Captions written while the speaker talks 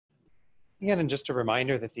Again, and just a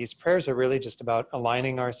reminder that these prayers are really just about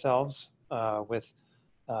aligning ourselves with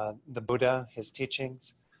the Buddha, his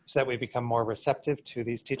teachings, so that we become more receptive to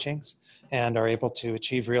these teachings and are able to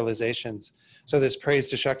achieve realizations. So this praise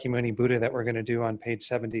to Shakyamuni Buddha that we're going to do on page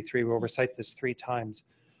 73, we'll recite this 3 times.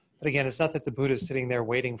 But again, it's not that the Buddha is sitting there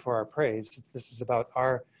waiting for our praise. This is about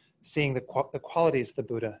our seeing the qualities of the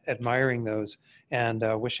Buddha, admiring those, and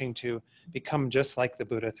wishing to become just like the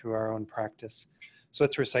Buddha through our own practice. So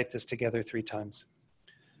let's recite this together 3 times.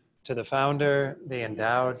 To the founder, the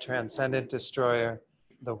endowed, transcendent destroyer,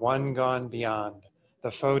 the one gone beyond,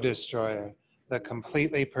 the foe destroyer, the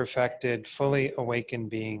completely perfected, fully awakened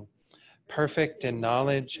being, perfect in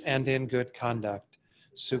knowledge and in good conduct,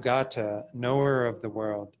 Sugata, knower of the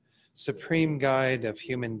world, supreme guide of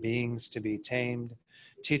human beings to be tamed,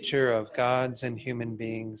 teacher of gods and human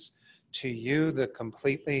beings, to you, the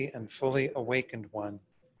completely and fully awakened one,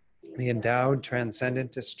 the endowed,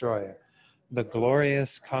 transcendent destroyer, the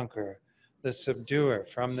glorious conqueror, the subduer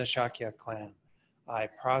from the Shakya clan, I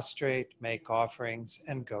prostrate, make offerings,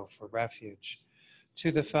 and go for refuge.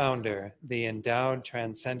 To the founder, the endowed,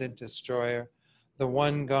 transcendent destroyer, the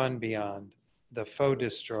one gone beyond, the foe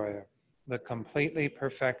destroyer, the completely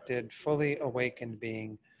perfected, fully awakened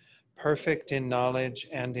being, perfect in knowledge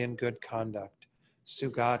and in good conduct,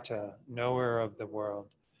 Sugata, knower of the world,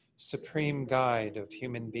 supreme guide of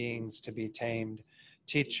human beings to be tamed,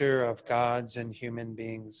 teacher of gods and human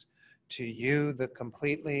beings, to you, the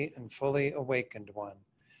completely and fully awakened one,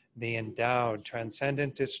 the endowed,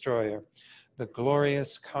 transcendent destroyer, the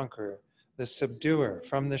glorious conqueror, the subduer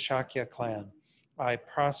from the Shakya clan, I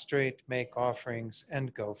prostrate, make offerings,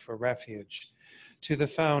 and go for refuge. To the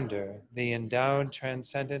founder, the endowed,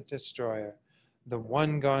 transcendent destroyer, the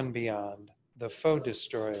one gone beyond, the foe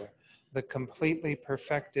destroyer, the completely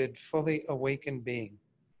perfected, fully awakened being,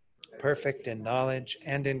 perfect in knowledge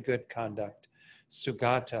and in good conduct,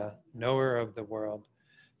 Sugata, knower of the world,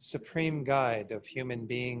 supreme guide of human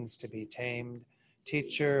beings to be tamed,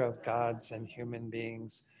 teacher of gods and human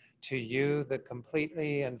beings, to you, the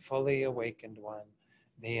completely and fully awakened one,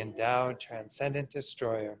 the endowed, transcendent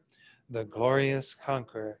destroyer, the glorious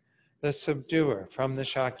conqueror, the subduer from the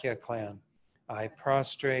Shakya clan, I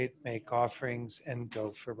prostrate, make offerings, and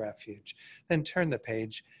go for refuge. Then turn the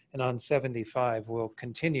page, and on 75, we'll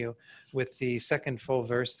continue with the second full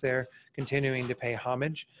verse there, continuing to pay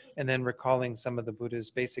homage, and then recalling some of the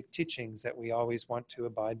Buddha's basic teachings that we always want to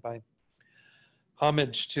abide by.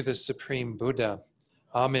 Homage to the Supreme Buddha,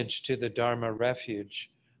 homage to the Dharma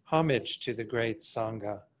refuge, homage to the great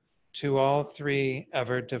Sangha, to all 3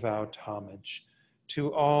 ever devout homage,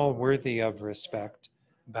 to all worthy of respect,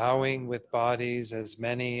 bowing with bodies as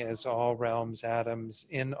many as all realms' atoms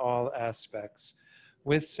in all aspects,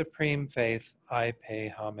 with supreme faith I pay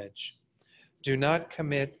homage. Do not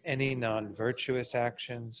commit any non-virtuous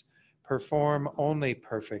actions, perform only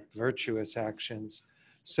perfect virtuous actions,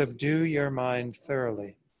 subdue your mind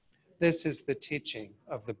thoroughly. This is the teaching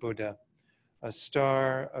of the Buddha. A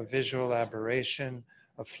star, a visual aberration,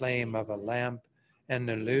 a flame of a lamp, an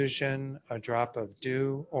illusion, a drop of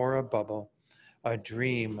dew or a bubble, a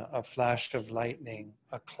dream, a flash of lightning,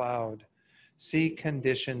 a cloud. See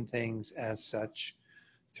conditioned things as such.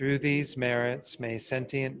 Through these merits may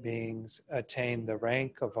sentient beings attain the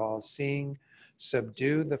rank of all-seeing,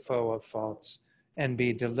 subdue the foe of faults, and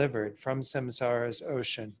be delivered from samsara's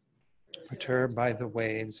ocean, perturbed by the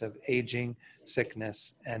waves of aging,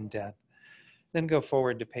 sickness, and death. Then go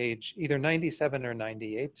forward to page either 97 or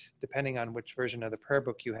 98, depending on which version of the prayer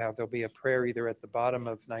book you have. There'll be a prayer either at the bottom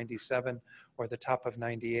of 97 or the top of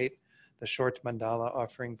 98, the short mandala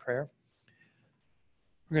offering prayer.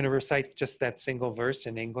 We're going to recite just that single verse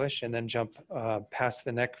in English and then jump past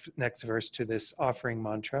the next verse to this offering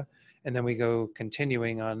mantra. And then we go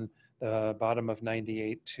continuing on the bottom of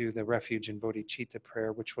 98 to the refuge and bodhicitta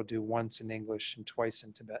prayer, which we'll do once in English and twice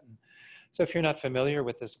in Tibetan. So if you're not familiar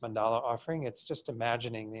with this mandala offering, it's just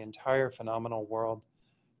imagining the entire phenomenal world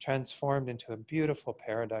transformed into a beautiful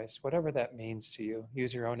paradise, whatever that means to you.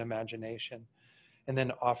 Use your own imagination and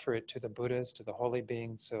then offer it to the Buddhas, to the holy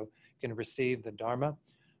beings, so you can receive the Dharma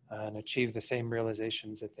and achieve the same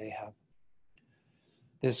realizations that they have.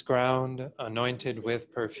 This ground, anointed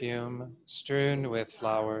with perfume, strewn with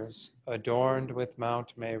flowers, adorned with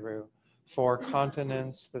Mount Meru, 4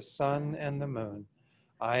 continents, the sun and the moon,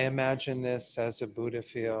 I imagine this as a Buddha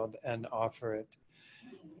field and offer it.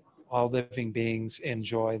 All living beings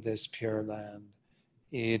enjoy this pure land.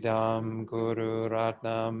 Idam Guru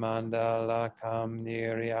Ratna Mandalakam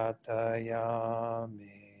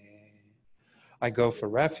Niryatayami. I go for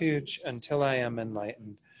refuge until I am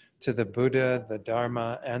enlightened to the Buddha, the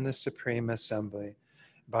Dharma, and the Supreme Assembly.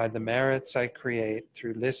 By the merits I create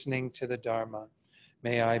through listening to the Dharma,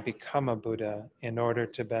 may I become a Buddha in order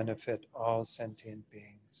to benefit all sentient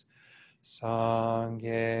beings.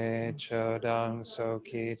 Sangye chodang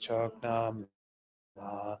soki choknam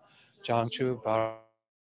ma jangchu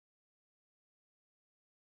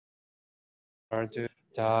bardu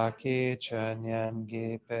daki chanyan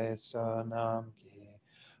gi pesonam gi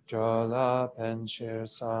jola penshir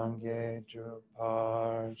sangye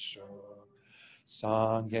drupar sho.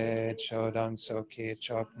 Sangye chodang soki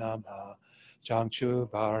choknam ma jangchu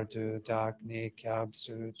bardu dakni kyab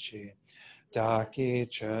suchi. Daki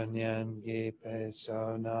chunyan gi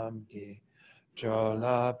pesonam gi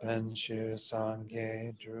jola benshir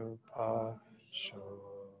sangye drupa sho.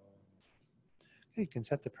 Okay, you can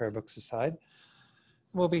set the prayer books aside.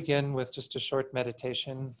 We'll begin with just a short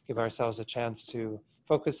meditation, give ourselves a chance to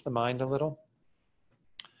focus the mind a little,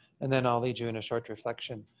 and then I'll lead you in a short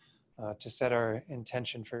reflection to set our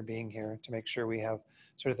intention for being here, to make sure we have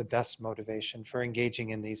sort of the best motivation for engaging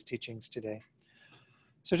in these teachings today.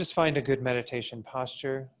 So just find a good meditation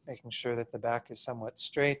posture, making sure that the back is somewhat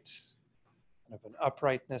straight, kind of an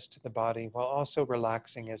uprightness to the body, while also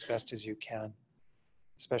relaxing as best as you can,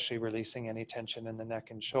 especially releasing any tension in the neck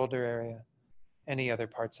and shoulder area, any other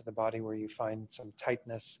parts of the body where you find some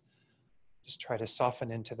tightness. Just try to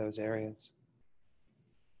soften into those areas.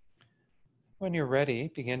 When you're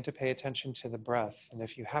ready, begin to pay attention to the breath. And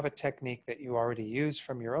if you have a technique that you already use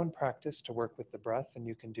from your own practice to work with the breath, then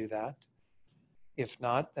you can do that. If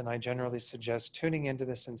not, then I generally suggest tuning into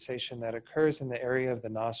the sensation that occurs in the area of the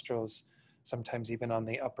nostrils, sometimes even on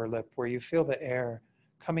the upper lip, where you feel the air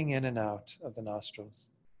coming in and out of the nostrils.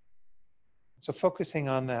 So focusing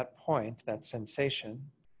on that point, that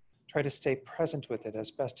sensation, try to stay present with it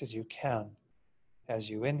as best as you can,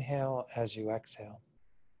 as you inhale, as you exhale.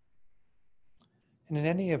 And in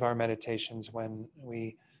any of our meditations, when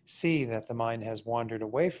we see that the mind has wandered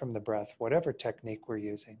away from the breath, whatever technique we're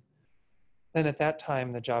using, then at that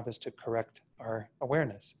time, the job is to correct our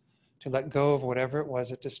awareness, to let go of whatever it was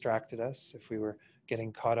that distracted us, if we were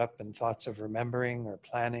getting caught up in thoughts of remembering or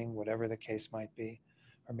planning, whatever the case might be,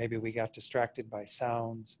 or maybe we got distracted by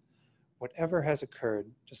sounds. Whatever has occurred,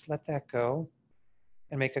 just let that go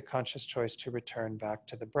and make a conscious choice to return back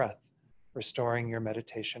to the breath, restoring your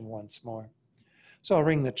meditation once more. So I'll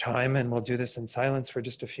ring the chime and we'll do this in silence for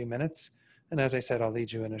just a few minutes. And as I said, I'll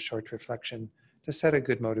lead you in a short reflection to set a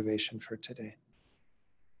good motivation for today.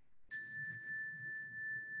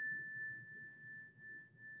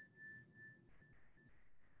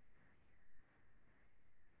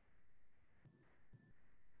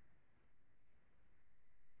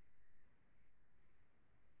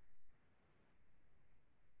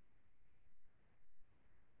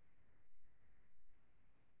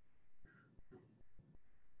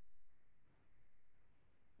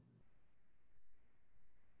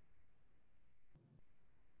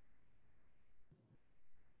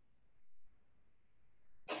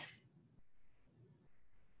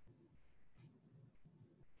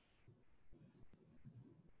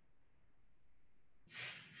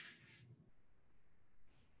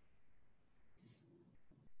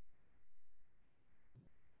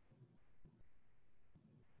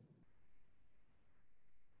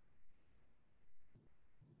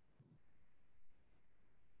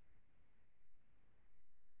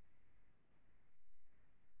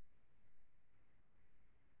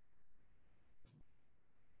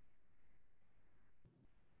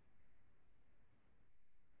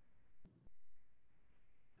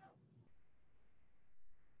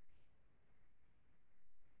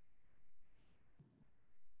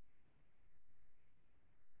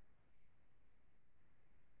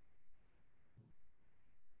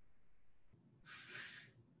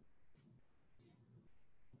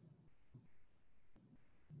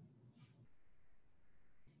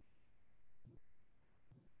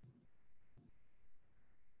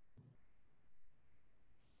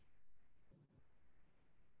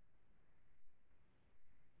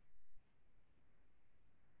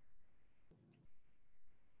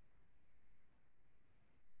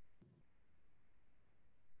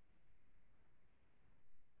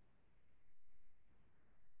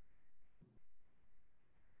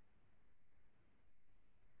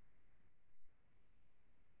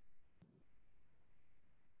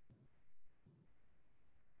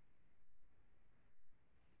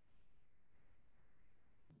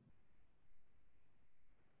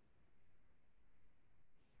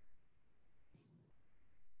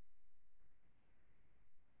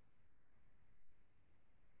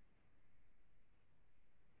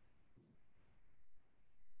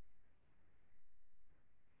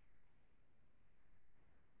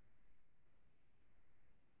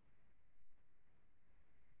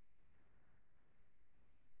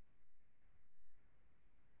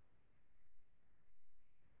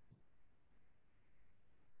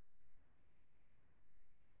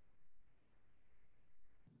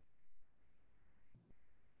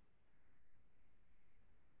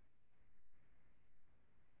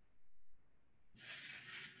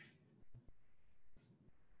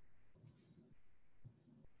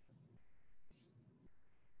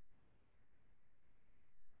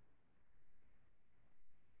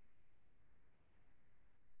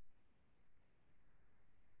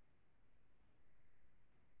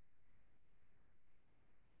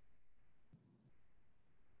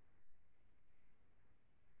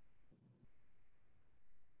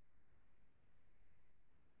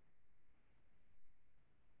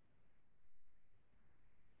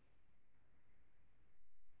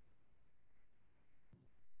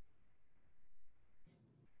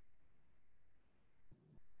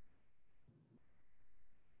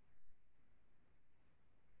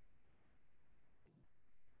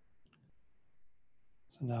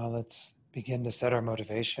 So now let's begin to set our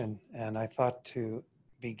motivation. And I thought to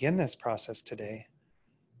begin this process today,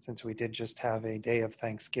 since we did just have a day of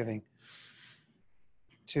Thanksgiving,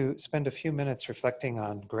 to spend a few minutes reflecting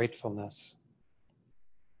on gratefulness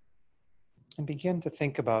and begin to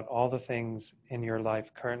think about all the things in your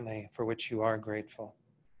life currently for which you are grateful.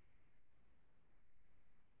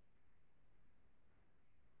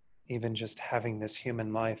 Even just having this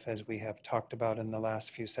human life, as we have talked about in the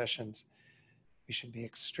last few sessions, we should be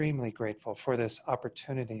extremely grateful for this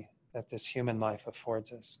opportunity that this human life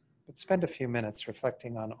affords us. But spend a few minutes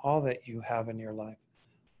reflecting on all that you have in your life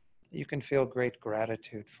that you can feel great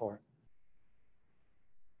gratitude for.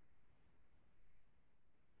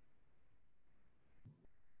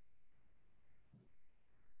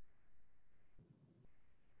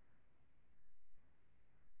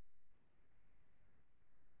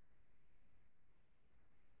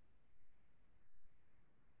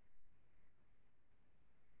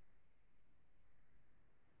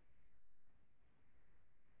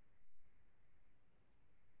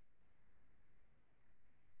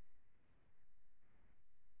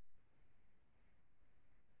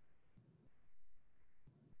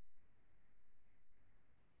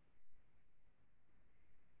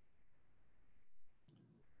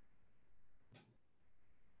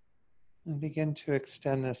 And begin to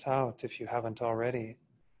extend this out, if you haven't already,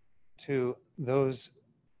 to those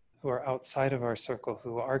who are outside of our circle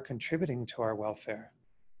who are contributing to our welfare,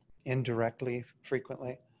 indirectly,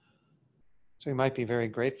 frequently. So we might be very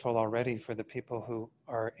grateful already for the people who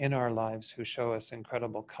are in our lives who show us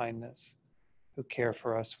incredible kindness, who care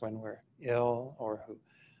for us when we're ill, or who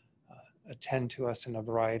attend to us in a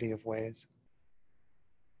variety of ways.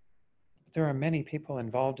 But there are many people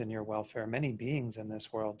involved in your welfare, many beings in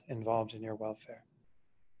this world involved in your welfare.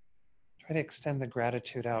 Try to extend the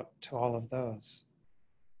gratitude out to all of those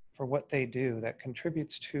for what they do that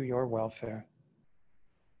contributes to your welfare.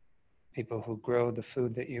 People who grow the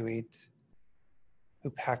food that you eat, who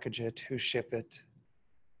package it, who ship it,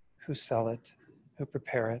 who sell it, who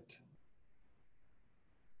prepare it.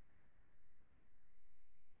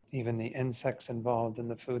 Even the insects involved in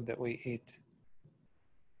the food that we eat.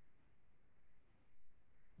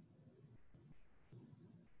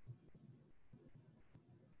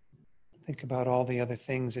 Think about all the other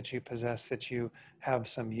things that you possess that you have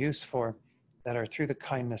some use for that are through the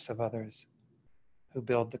kindness of others, who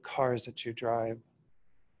build the cars that you drive,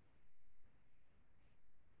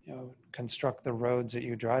 construct the roads that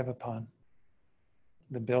you drive upon,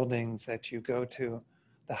 the buildings that you go to,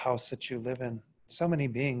 the house that you live in. So many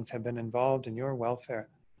beings have been involved in your welfare.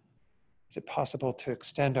 Is it possible to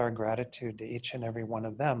extend our gratitude to each and every one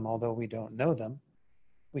of them, although we don't know them?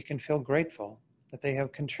 We can feel grateful that they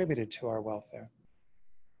have contributed to our welfare.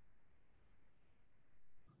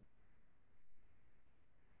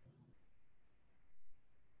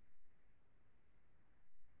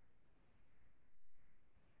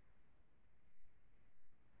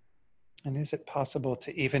 And is it possible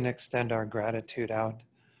to even extend our gratitude out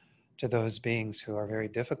to those beings who are very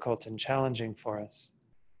difficult and challenging for us?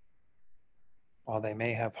 While they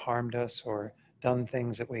may have harmed us or done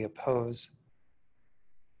things that we oppose,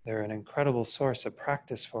 they're an incredible source of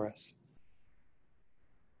practice for us.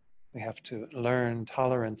 We have to learn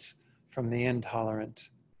tolerance from the intolerant,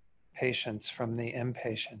 patience from the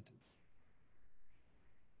impatient,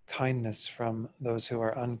 kindness from those who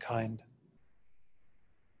are unkind.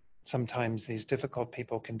 Sometimes these difficult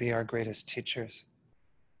people can be our greatest teachers.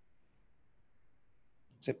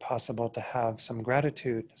 Is it possible to have some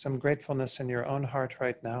gratitude, some gratefulness in your own heart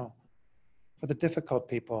right now for the difficult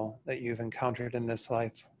people that you've encountered in this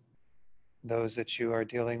life, those that you are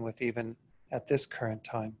dealing with even at this current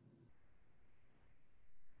time?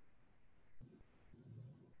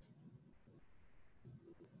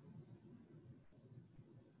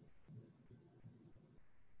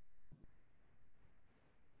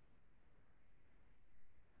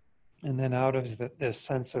 And then out of this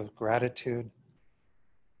sense of gratitude,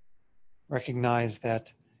 recognize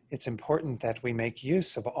that it's important that we make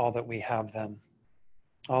use of all that we have then,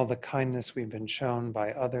 all the kindness we've been shown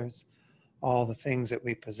by others, all the things that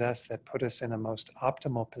we possess that put us in a most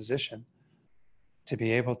optimal position to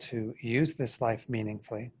be able to use this life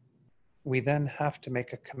meaningfully. We then have to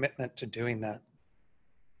make a commitment to doing that.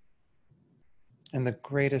 And the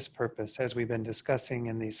greatest purpose, as we've been discussing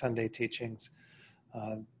in these Sunday teachings,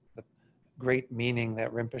 the great meaning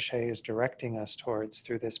that Rinpoche is directing us towards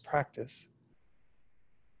through this practice,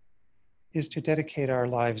 is to dedicate our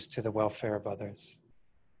lives to the welfare of others,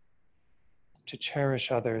 to cherish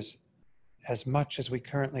others as much as we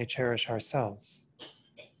currently cherish ourselves,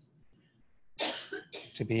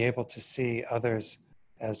 to be able to see others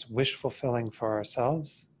as wish fulfilling for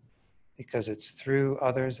ourselves, because it's through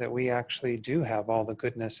others that we actually do have all the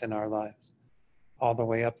goodness in our lives, all the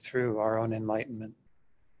way up through our own enlightenment.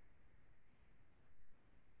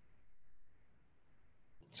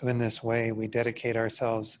 So in this way, we dedicate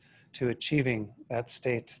ourselves to achieving that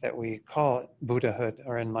state that we call Buddhahood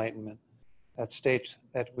or enlightenment, that state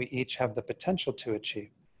that we each have the potential to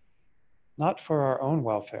achieve, not for our own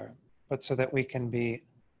welfare, but so that we can be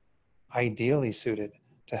ideally suited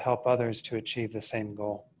to help others to achieve the same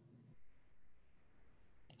goal.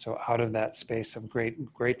 So out of that space of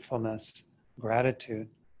great gratefulness, gratitude,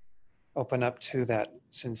 open up to that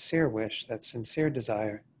sincere wish, that sincere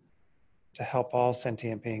desire to help all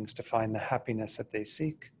sentient beings to find the happiness that they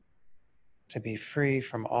seek, to be free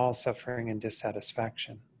from all suffering and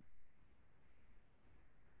dissatisfaction.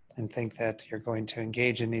 And think that you're going to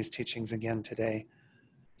engage in these teachings again today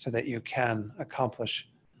so that you can accomplish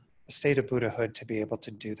a state of Buddhahood to be able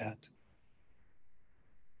to do that.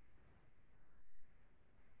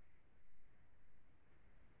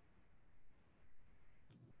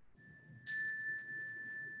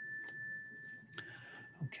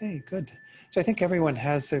 Okay, good. So I think everyone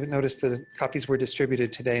has noticed the copies were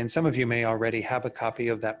distributed today, and some of you may already have a copy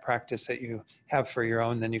of that practice that you have for your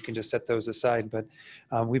own, then you can just set those aside. But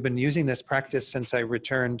we've been using this practice since I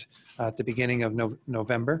returned at the beginning of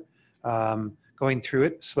November, going through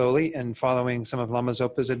it slowly and following some of Lama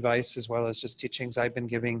Zopa's advice, as well as just teachings I've been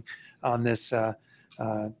giving on this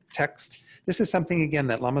text. This is something, again,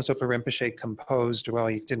 that Lama Zopa Rinpoche composed. Well,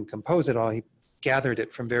 he didn't compose it all, he gathered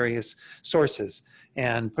it from various sources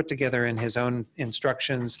and put together in his own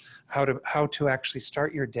instructions how to actually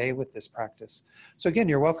start your day with this practice. So again,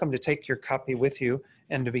 you're welcome to take your copy with you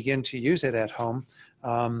and to begin to use it at home.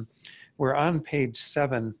 We're on page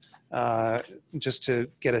 7, just to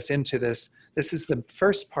get us into this. This is the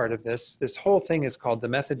first part of this. This whole thing is called The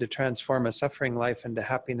Method to Transform a Suffering Life into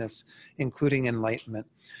Happiness, Including Enlightenment.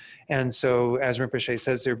 And so, as Rinpoche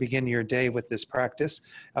says there, begin your day with this practice.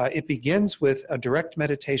 It begins with a direct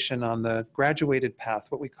meditation on the graduated path,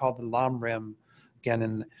 what we call the Lam. Again,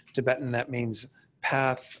 in Tibetan, that means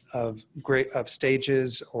path of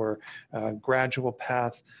stages or gradual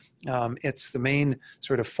path. It's the main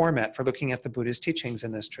sort of format for looking at the Buddha's teachings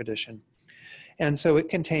in this tradition. And so it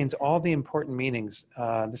contains all the important meanings.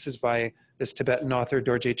 This is by this Tibetan author,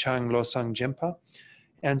 Dorje Chang Losang Jimpa.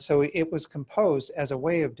 And so it was composed as a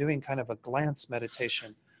way of doing kind of a glance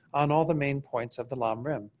meditation on all the main points of the Lam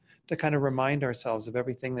Rim to kind of remind ourselves of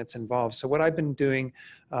everything that's involved. So what I've been doing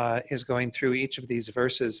is going through each of these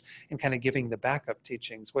verses and kind of giving the backup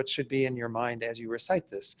teachings, what should be in your mind as you recite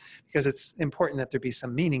this, because it's important that there be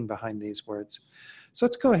some meaning behind these words. So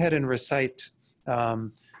let's go ahead and recite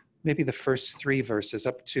maybe the first 3 verses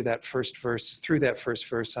up to that first verse, through that first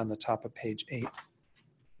verse on the top of page 8.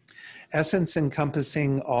 Essence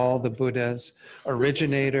encompassing all the Buddhas,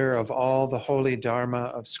 originator of all the holy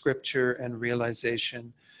Dharma of scripture and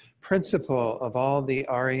realization, principle of all the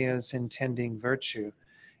Aryas intending virtue,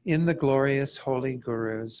 in the glorious holy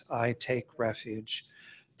Gurus I take refuge.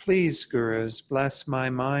 Please, Gurus, bless my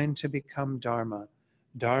mind to become Dharma,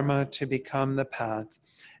 Dharma to become the path,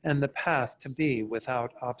 and the path to be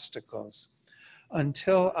without obstacles.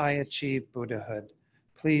 Until I achieve Buddhahood,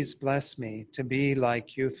 please bless me to be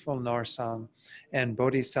like youthful Norsang and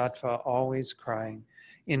Bodhisattva always crying,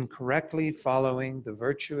 in correctly following the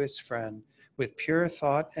virtuous friend with pure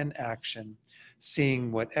thought and action,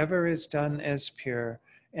 seeing whatever is done as pure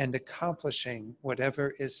and accomplishing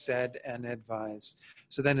whatever is said and advised.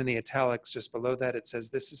 So then in the italics just below that, it says,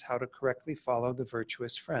 this is how to correctly follow the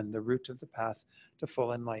virtuous friend, the route of the path to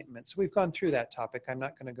full enlightenment. So we've gone through that topic. I'm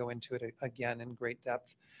not going to go into it again in great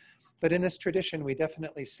depth. But in this tradition, we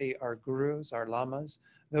definitely see our gurus, our lamas,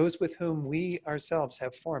 those with whom we ourselves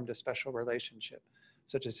have formed a special relationship,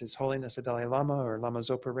 such as His Holiness the Dalai Lama or Lama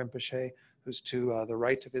Zopa Rinpoche, who's to the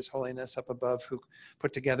right of His Holiness up above, who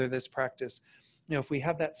put together this practice. You know, if we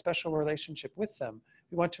have that special relationship with them,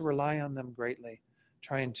 we want to rely on them greatly,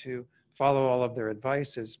 trying to follow all of their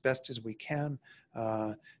advice as best as we can,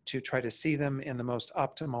 to try to see them in the most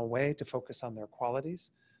optimal way, to focus on their qualities,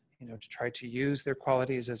 you know, to try to use their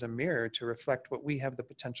qualities as a mirror to reflect what we have the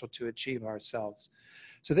potential to achieve ourselves.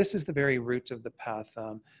 So this is the very root of the path,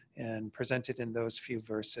 and presented in those few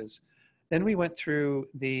verses. Then we went through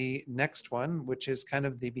the next one, which is kind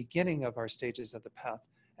of the beginning of our stages of the path.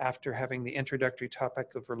 After having the introductory topic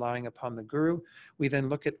of relying upon the guru, we then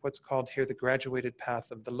look at what's called here the graduated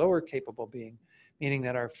path of the lower capable being, meaning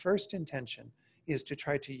that our first intention is to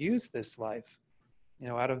try to use this life, you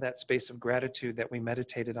know, out of that space of gratitude that we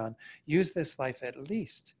meditated on, use this life at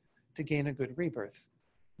least to gain a good rebirth.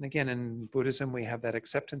 And again, in Buddhism, we have that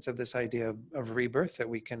acceptance of this idea of rebirth that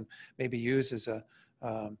we can maybe use as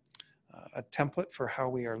um, a template for how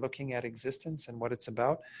we are looking at existence and what it's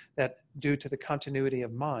about, that due to the continuity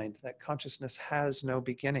of mind, that consciousness has no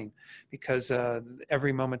beginning, because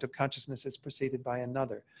every moment of consciousness is preceded by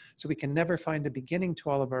another. So we can never find a beginning to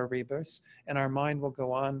all of our rebirths, and our mind will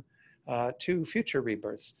go on to future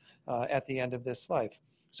rebirths at the end of this life.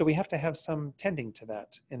 So we have to have some tending to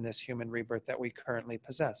that in this human rebirth that we currently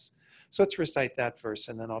possess. So let's recite that verse,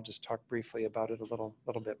 and then I'll just talk briefly about it a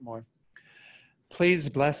little bit more. Please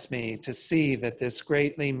bless me to see that this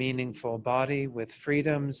greatly meaningful body with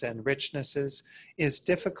freedoms and richnesses is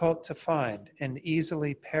difficult to find and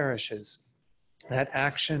easily perishes, that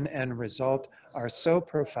action and result are so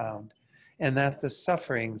profound, and that the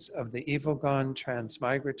sufferings of the evil-gone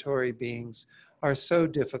transmigratory beings are so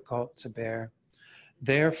difficult to bear.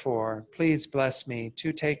 Therefore, please bless me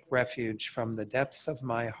to take refuge from the depths of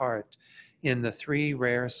my heart in the three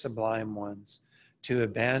rare sublime ones, to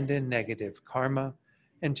abandon negative karma,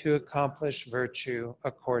 and to accomplish virtue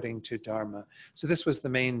according to Dharma. So this was the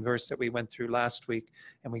main verse that we went through last week,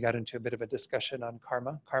 and we got into a bit of a discussion on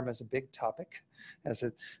karma. Karma is a big topic. As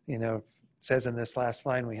it says in this last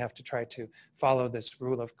line, we have to try to follow this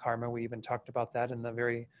rule of karma. We even talked about that in the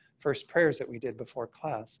very first prayers that we did before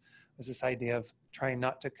class, was this idea of trying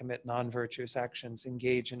not to commit non-virtuous actions,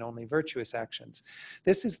 engage in only virtuous actions.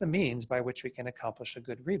 This is the means by which we can accomplish a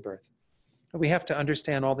good rebirth. We have to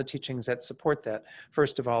understand all the teachings that support that.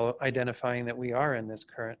 First of all, identifying that we are in this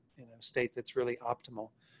current state that's really optimal.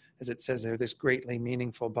 As it says there, this greatly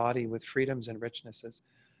meaningful body with freedoms and richnesses.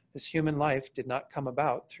 This human life did not come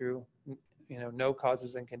about through no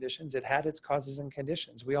causes and conditions. It had its causes and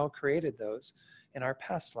conditions. We all created those in our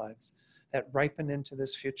past lives that ripen into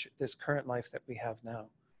this current life that we have now.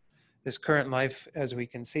 This current life, as we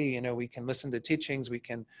can see, we can listen to teachings, we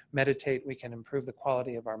can meditate, we can improve the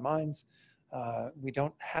quality of our minds. We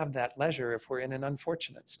don't have that leisure if we're in an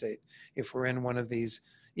unfortunate state, if we're in one of these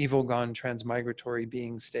evil-gone transmigratory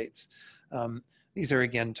being states. These are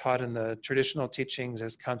again taught in the traditional teachings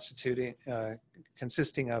as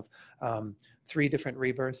consisting of 3 different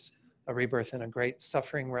rebirths: a rebirth in a great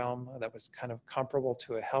suffering realm that was kind of comparable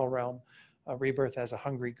to a hell realm, a rebirth as a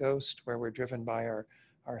hungry ghost where we're driven by our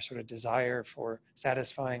sort of desire for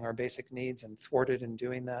satisfying our basic needs and thwarted in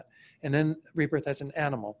doing that, and then rebirth as an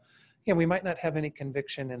animal. Again, we might not have any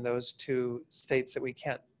conviction in those 2 states that we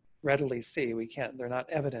can't readily see. They're not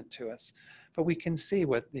evident to us, but we can see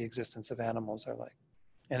what the existence of animals are like.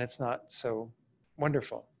 And it's not so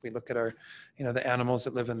wonderful. We look at the animals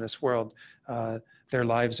that live in this world. Their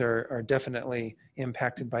lives are definitely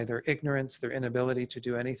impacted by their ignorance, their inability to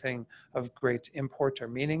do anything of great import or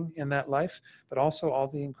meaning in that life, but also all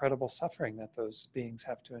the incredible suffering that those beings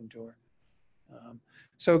have to endure.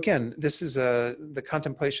 So again, this is the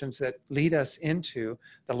contemplations that lead us into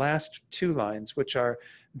the last 2 lines, which are,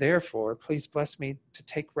 therefore, please bless me to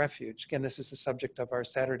take refuge. Again, this is the subject of our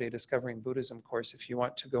Saturday Discovering Buddhism course, if you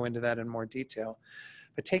want to go into that in more detail.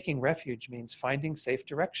 But taking refuge means finding safe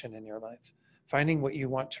direction in your life, finding what you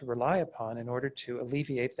want to rely upon in order to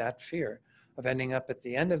alleviate that fear of ending up at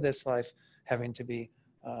the end of this life having to be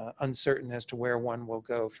uncertain as to where one will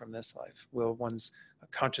go from this life. Will one's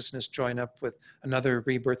consciousness join up with another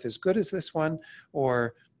rebirth as good as this one,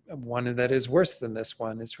 or one that is worse than this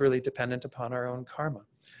one? It's really dependent upon our own karma.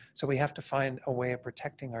 So we have to find a way of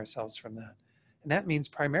protecting ourselves from that. And that means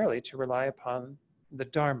primarily to rely upon the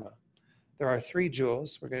Dharma. There are 3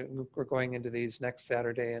 jewels. We're going into these next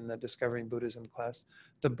Saturday in the Discovering Buddhism class: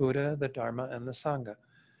 the Buddha, the Dharma, and the Sangha.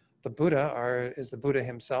 The Buddha is the Buddha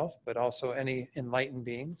himself, but also any enlightened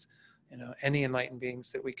beings, any enlightened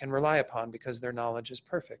beings that we can rely upon because their knowledge is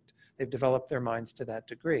perfect. They've developed their minds to that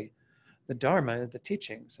degree. The Dharma, the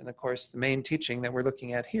teachings, and of course the main teaching that we're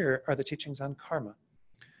looking at here are the teachings on karma,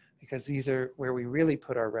 because these are where we really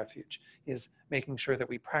put our refuge, is making sure that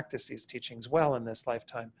we practice these teachings well in this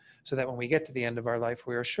lifetime, so that when we get to the end of our life,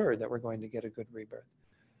 we are assured that we're going to get a good rebirth.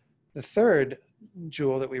 The third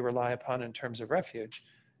jewel that we rely upon in terms of refuge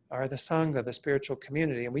are the Sangha, the spiritual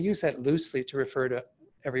community. And we use that loosely to refer to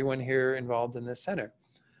everyone here involved in this center.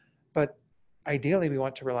 But ideally, we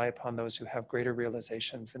want to rely upon those who have greater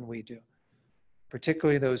realizations than we do,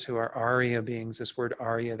 particularly those who are Arya beings. This word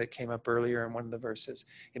Arya that came up earlier in one of the verses,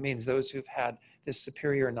 it means those who've had this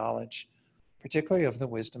superior knowledge, particularly of the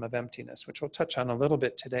wisdom of emptiness, which we'll touch on a little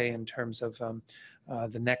bit today in terms of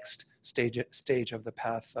the next stage of the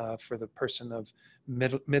path for the person of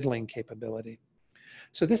middling capability.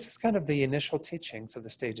 So this is kind of the initial teachings of the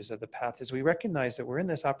stages of the path, is we recognize that we're in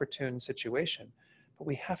this opportune situation, but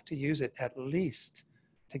we have to use it at least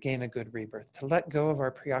to gain a good rebirth, to let go of our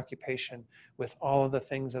preoccupation with all of the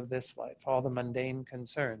things of this life, all the mundane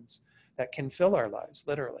concerns that can fill our lives,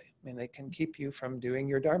 literally. I mean, they can keep you from doing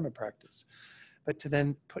your Dharma practice, but to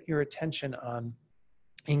then put your attention on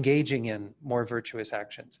engaging in more virtuous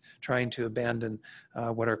actions, trying to abandon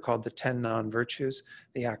what are called the 10 non-virtues,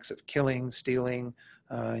 the acts of killing, stealing,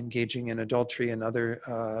 engaging in adultery and other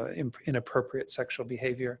inappropriate sexual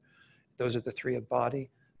behavior. Those are the 3 of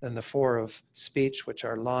body. Then the 4 of speech, which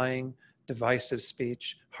are lying, divisive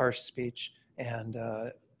speech, harsh speech, and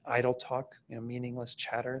idle talk, meaningless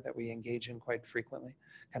chatter that we engage in quite frequently,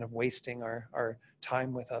 kind of wasting our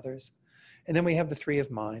time with others. And then we have the 3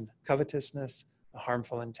 of mind, covetousness, a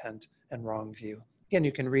harmful intent, and wrong view. Again,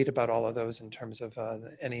 you can read about all of those in terms of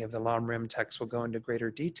any of the Lam Rim texts will go into greater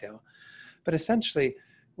detail. But essentially,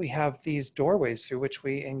 we have these doorways through which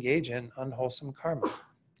we engage in unwholesome karma,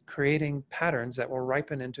 creating patterns that will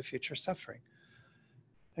ripen into future suffering.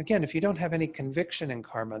 Again, if you don't have any conviction in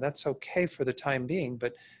karma, that's okay for the time being,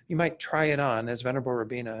 but you might try it on, as Venerable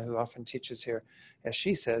Rabina, who often teaches here, as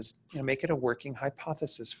she says, make it a working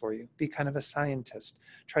hypothesis for you. Be kind of a scientist.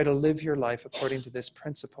 Try to live your life according to this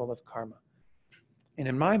principle of karma. And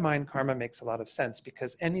in my mind, karma makes a lot of sense,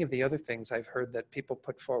 because any of the other things I've heard that people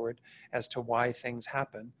put forward as to why things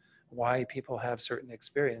happen, why people have certain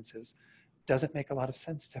experiences, doesn't make a lot of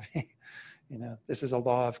sense to me. This is a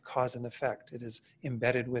law of cause and effect. It is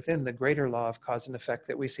embedded within the greater law of cause and effect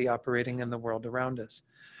that we see operating in the world around us.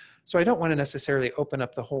 So I don't want to necessarily open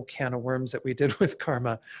up the whole can of worms that we did with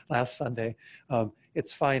karma last Sunday.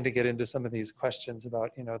 It's fine to get into some of these questions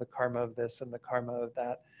about, the karma of this and the karma of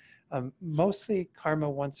that. Mostly karma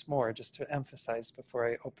once more, just to emphasize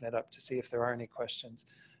before I open it up to see if there are any questions.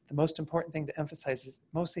 The most important thing to emphasize is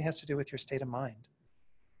mostly has to do with your state of mind.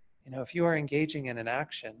 If you are engaging in an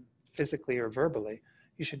action, physically or verbally,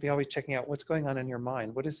 you should be always checking out what's going on in your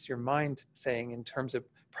mind. What is your mind saying in terms of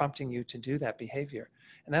prompting you to do that behavior?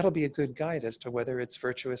 And that'll be a good guide as to whether it's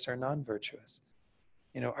virtuous or non-virtuous.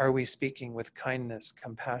 Are we speaking with kindness,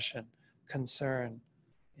 compassion, concern?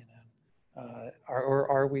 Or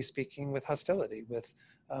are we speaking with hostility, with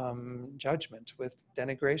judgment, with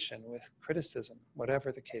denigration, with criticism,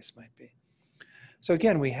 whatever the case might be? So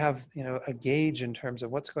again, we have a gauge in terms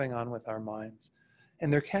of what's going on with our minds.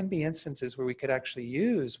 And there can be instances where we could actually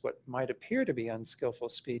use what might appear to be unskillful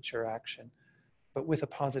speech or action, but with a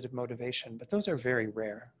positive motivation. But those are very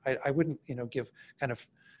rare. I wouldn't, give kind of,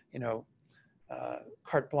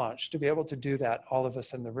 carte blanche to be able to do that, all of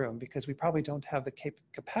us in the room, because we probably don't have the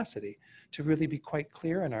capacity to really be quite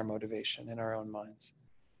clear in our motivation in our own minds,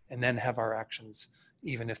 and then have our actions,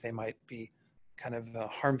 even if they might be kind of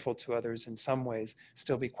harmful to others in some ways,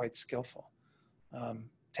 still be quite skillful.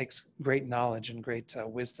 Takes great knowledge and great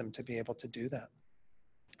wisdom to be able to do that.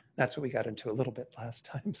 That's what we got into a little bit last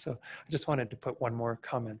time. So I just wanted to put one more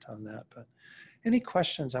comment on that. But any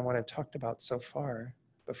questions on what I've talked about so far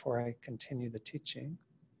before I continue the teaching?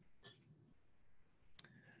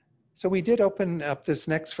 So we did open up this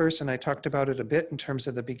next verse, and I talked about it a bit in terms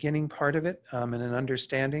of the beginning part of it and an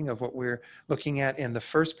understanding of what we're looking at in the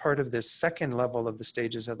first part of this second level of the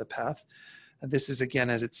stages of the path. This is,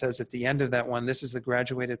 again, as it says at the end of that one, this is the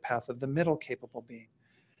graduated path of the middle capable being.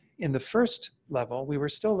 In the first level, we were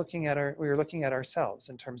still looking at ourselves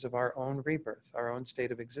in terms of our own rebirth, our own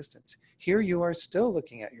state of existence. Here you are still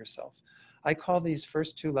looking at yourself. I call these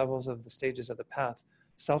first 2 levels of the stages of the path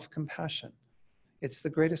self-compassion. It's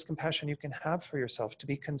the greatest compassion you can have for yourself, to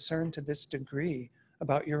be concerned to this degree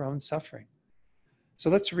about your own suffering. So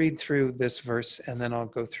let's read through this verse, and then I'll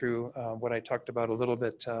go through what I talked about a little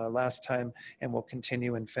bit last time, and we'll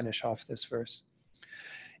continue and finish off this verse.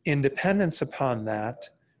 In dependence upon that,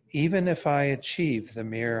 even if I achieve the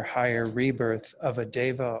mere higher rebirth of a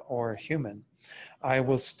deva or human, I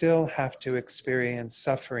will still have to experience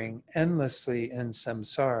suffering endlessly in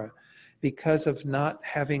samsara because of not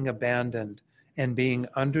having abandoned and being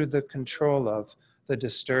under the control of the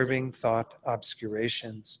disturbing thought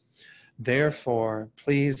obscurations. Therefore,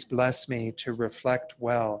 please bless me to reflect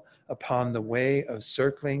well upon the way of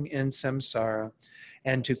circling in samsara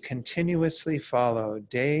and to continuously follow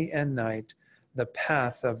day and night the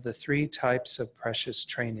path of the 3 types of precious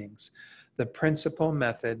trainings, the principal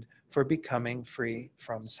method for becoming free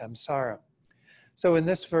from samsara. So in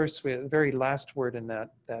this verse, the very last word in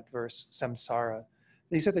that verse, samsara,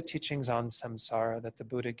 these are the teachings on samsara that the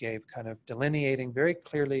Buddha gave, kind of delineating very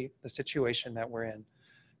clearly the situation that we're in.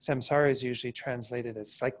 Samsara is usually translated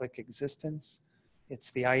as cyclic existence.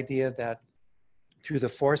 It's the idea that through the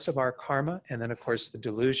force of our karma, and then of course the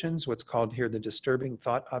delusions, what's called here the disturbing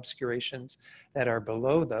thought obscurations that are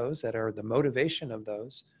below those, that are the motivation of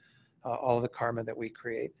those, all the karma that we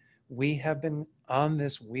create. We have been on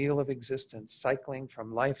this wheel of existence, cycling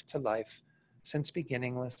from life to life since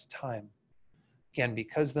beginningless time. Again,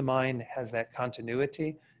 because the mind has that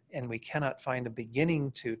continuity and we cannot find a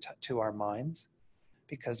beginning to our minds,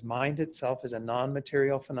 because mind itself is a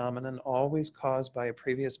non-material phenomenon always caused by a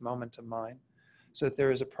previous moment of mind. So that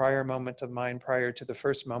there is a prior moment of mind prior to the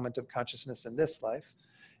first moment of consciousness in this life.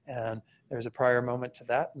 And there's a prior moment to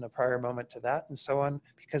that and a prior moment to that and so on,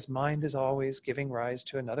 because mind is always giving rise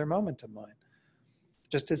to another moment of mind.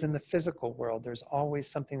 Just as in the physical world, there's always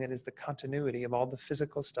something that is the continuity of all the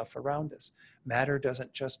physical stuff around us. Matter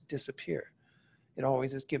doesn't just disappear. It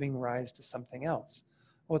always is giving rise to something else.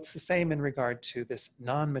 Well, it's the same in regard to this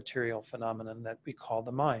non-material phenomenon that we call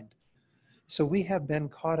the mind. So we have been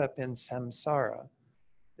caught up in samsara,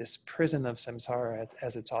 this prison of samsara,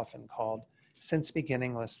 as it's often called, since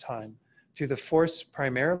beginningless time, through the force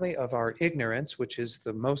primarily of our ignorance, which is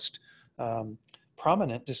the most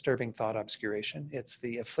prominent disturbing thought obscuration. It's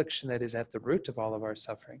the affliction that is at the root of all of our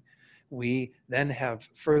suffering. We then have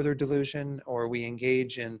further delusion, or we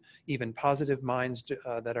engage in even positive minds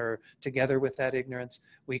that are together with that ignorance.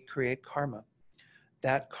 We create karma.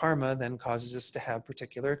 That karma then causes us to have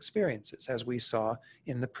particular experiences, as we saw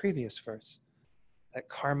in the previous verse. That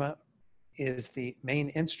karma is the main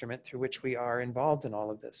instrument through which we are involved in all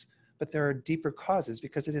of this. But there are deeper causes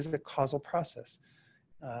because it is a causal process.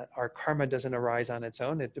 Our karma doesn't arise on its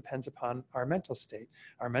own. It depends upon our mental state.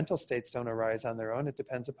 Our mental states don't arise on their own. It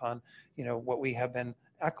depends upon, what we have been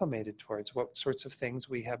acclimated towards, what sorts of things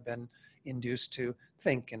we have been induced to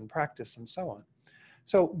think and practice and so on.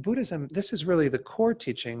 So Buddhism, this is really the core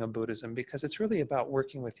teaching of Buddhism, because it's really about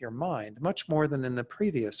working with your mind, much more than in the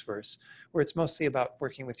previous verse, where it's mostly about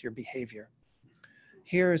working with your behavior.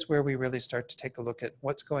 Here is where we really start to take a look at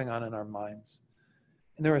what's going on in our minds.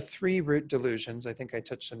 And there are three root delusions. I think I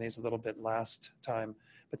touched on these a little bit last time,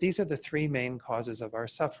 but these are the three main causes of our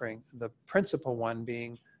suffering. The principal one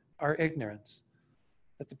being our ignorance.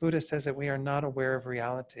 That the Buddha says that we are not aware of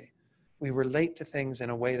reality. We relate to things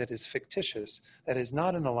in a way that is fictitious, that is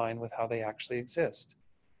not in line with how they actually exist.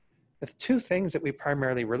 The two things that we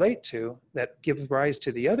primarily relate to that give rise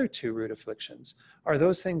to the other two root afflictions are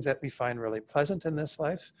those things that we find really pleasant in this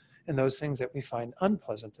life and those things that we find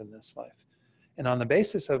unpleasant in this life. And on the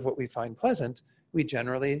basis of what we find pleasant, we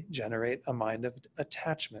generally generate a mind of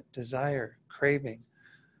attachment, desire, craving.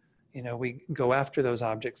 We go after those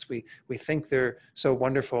objects. We think they're so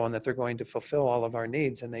wonderful and that they're going to fulfill all of our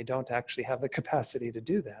needs, and they don't actually have the capacity to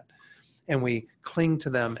do that. And we cling to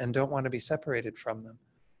them and don't want to be separated from them.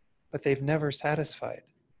 But they've never satisfied.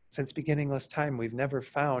 Since beginningless time, we've never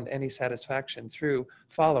found any satisfaction through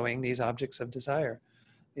following these objects of desire,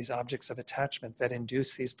 these objects of attachment that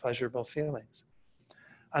induce these pleasurable feelings.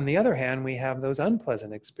 On the other hand, we have those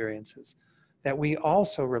unpleasant experiences that we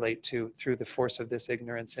also relate to through the force of this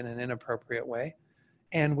ignorance in an inappropriate way.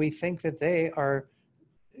 And we think that they are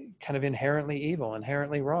kind of inherently evil,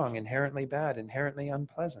 inherently wrong, inherently bad, inherently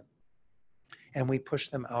unpleasant. And we push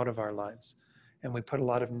them out of our lives. And we put a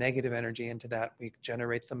lot of negative energy into that. We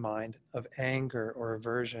generate the mind of anger or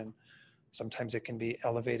aversion. Sometimes it can be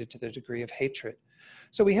elevated to the degree of hatred.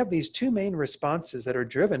 So we have these two main responses that are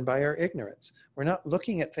driven by our ignorance. We're not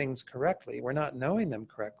looking at things correctly. We're not knowing them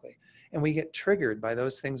correctly. And we get triggered by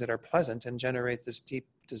those things that are pleasant and generate this deep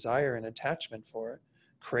desire and attachment for it,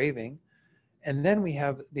 craving. And then we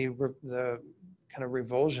have the kind of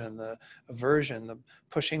revulsion, the aversion, the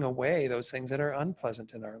pushing away those things that are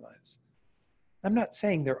unpleasant in our lives. I'm not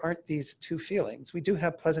saying there aren't these two feelings. We do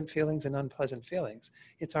have pleasant feelings and unpleasant feelings.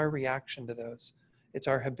 It's our reaction to those. It's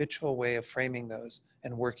our habitual way of framing those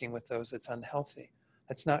and working with those that's unhealthy.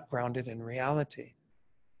 That's not grounded in reality.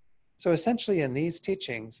 So essentially in these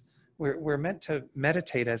teachings, we're meant to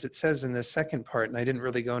meditate, as it says in the second part, and I didn't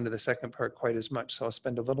really go into the second part quite as much, so I'll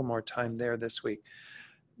spend a little more time there this week.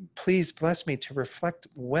 Please bless me to reflect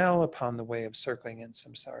well upon the way of circling in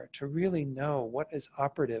samsara, to really know what is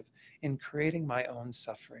operative in creating my own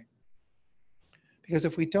suffering. Because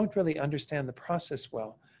if we don't really understand the process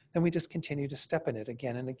well, then we just continue to step in it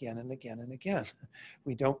again and again and again and again.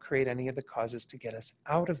 We don't create any of the causes to get us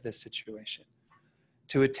out of this situation,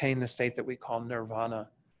 to attain the state that we call nirvana.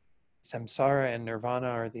 Samsara and nirvana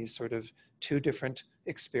are these sort of two different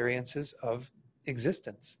experiences of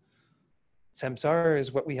existence. Samsara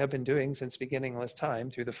is what we have been doing since beginningless time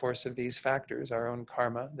through the force of these factors, our own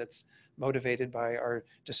karma that's motivated by our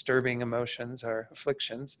disturbing emotions, our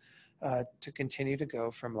afflictions, to continue to go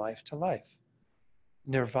from life to life.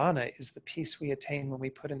 Nirvana is the peace we attain when we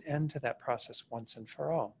put an end to that process once and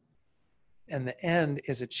for all. And the end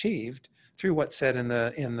is achieved through what's said in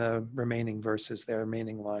the remaining verses, the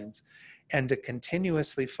remaining lines, and to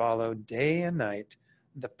continuously follow day and night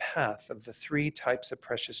the path of the three types of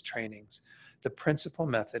precious trainings, the principal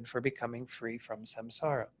method for becoming free from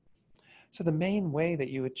samsara. So the main way that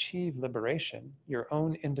you achieve liberation, your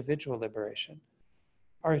own individual liberation,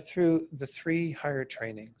 are through the three higher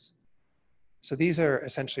trainings. So these are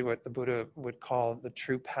essentially what the Buddha would call the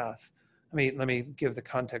true path. Let me give the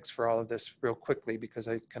context for all of this real quickly, because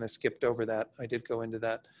I kind of skipped over that. I did go into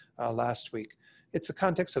that last week. It's the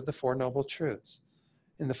context of the Four Noble Truths.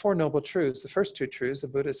 In the Four Noble Truths, the first two truths, the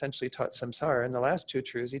Buddha essentially taught samsara, and the last two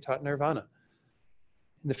truths, he taught nirvana.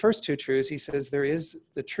 In the first two truths, he says there is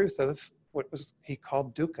the truth of what he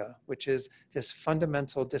called dukkha, which is this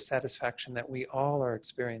fundamental dissatisfaction that we all are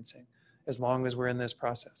experiencing as long as we're in this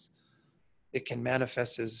process. It can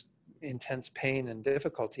manifest as intense pain and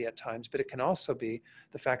difficulty at times, but it can also be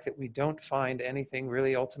the fact that we don't find anything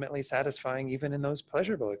really ultimately satisfying even in those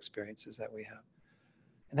pleasurable experiences that we have.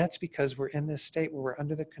 And that's because we're in this state where we're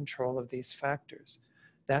under the control of these factors.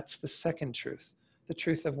 That's the second truth, the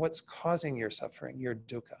truth of what's causing your suffering, your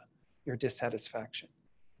dukkha, your dissatisfaction.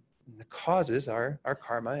 And the causes are our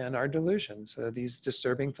karma and our delusions, these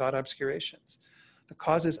disturbing thought obscurations. The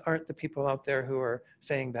causes aren't the people out there who are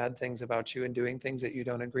saying bad things about you and doing things that you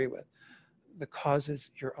don't agree with. The cause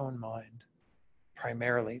is your own mind.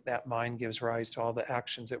 Primarily, that mind gives rise to all the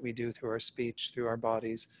actions that we do through our speech, through our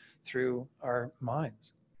bodies, through our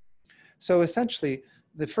minds. So essentially,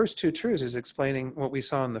 the first two truths is explaining what we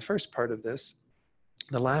saw in the first part of this.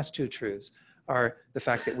 The last two truths are the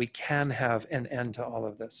fact that we can have an end to all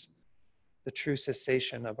of this. The true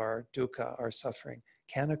cessation of our dukkha, our suffering,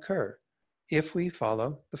 can occur if we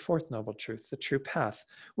follow the fourth noble truth, the true path,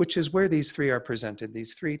 which is where these three are presented.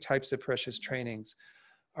 These three types of precious trainings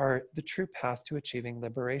are the true path to achieving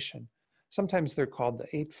liberation. Sometimes they're called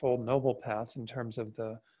the Eightfold Noble Path in terms of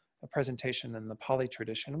the presentation in the Pali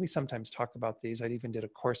tradition. We sometimes talk about these. I even did a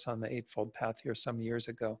course on the Eightfold Path here some years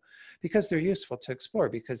ago, because they're useful to explore,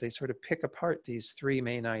 because they sort of pick apart these three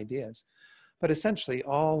main ideas. But essentially,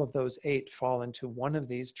 all of those eight fall into one of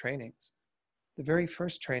these trainings. The very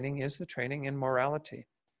first training is the training in morality.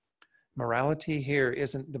 Morality here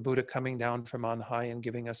isn't the Buddha coming down from on high and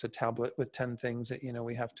giving us a tablet with 10 things that,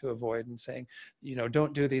 we have to avoid and saying,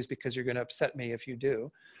 don't do these because you're going to upset me if you do.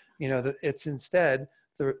 It's instead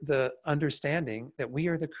the understanding that we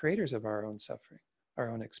are the creators of our own suffering, our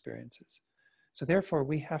own experiences. So therefore,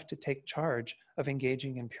 we have to take charge of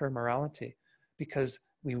engaging in pure morality, because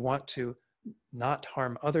we want to not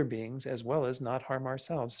harm other beings as well as not harm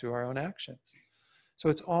ourselves through our own actions. So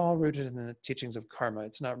it's all rooted in the teachings of karma.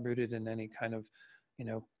 It's not rooted in any kind of,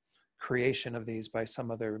 creation of these by some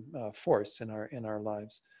other force in our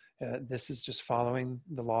lives. This is just following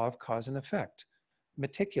the law of cause and effect,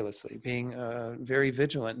 meticulously, being very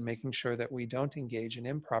vigilant and making sure that we don't engage in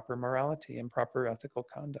improper morality, improper ethical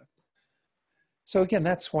conduct. So again,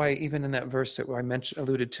 that's why even in that verse that I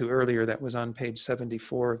alluded to earlier, that was on page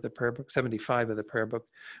 74 of the prayer book, 75 of the prayer book,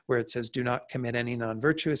 where it says, do not commit any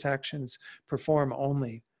non-virtuous actions, perform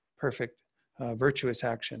only perfect virtuous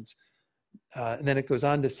actions. And then it goes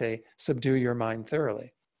on to say, subdue your mind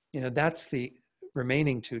thoroughly. That's the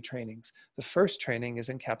remaining two trainings. The first training is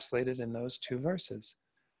encapsulated in those two verses.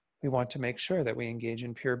 We want to make sure that we engage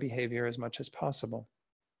in pure behavior as much as possible.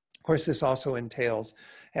 Of course, this also entails,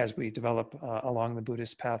 as we develop along the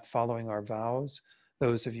Buddhist path, following our vows.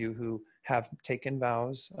 Those of you who have taken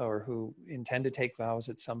vows or who intend to take vows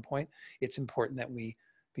at some point, it's important that we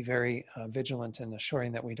be very vigilant in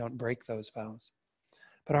assuring that we don't break those vows.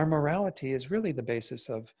 But our morality is really the basis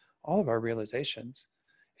of all of our realizations.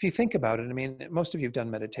 If you think about it, most of you have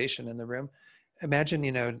done meditation in the room.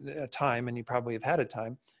 Imagine, a time, and you probably have had a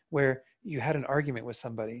time, where you had an argument with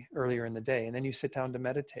somebody earlier in the day, and then you sit down to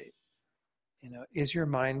meditate. Is your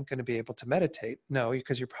mind going to be able to meditate? No,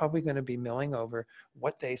 because you're probably going to be milling over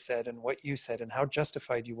what they said and what you said and how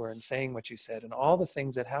justified you were in saying what you said and all the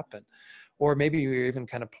things that happened. Or maybe you're even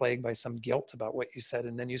kind of plagued by some guilt about what you said,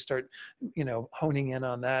 and then you start, honing in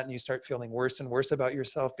on that, and you start feeling worse and worse about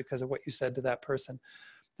yourself because of what you said to that person.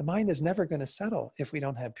 The mind is never going to settle if we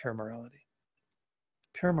don't have pure morality.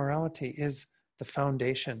 Pure morality is the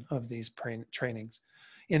foundation of these trainings.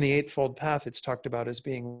 In the Eightfold Path, it's talked about as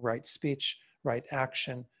being right speech, right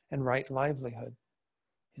action, and right livelihood.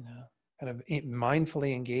 Kind of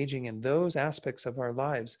mindfully engaging in those aspects of our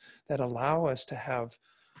lives that allow us to have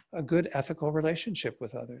a good ethical relationship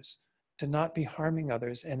with others, to not be harming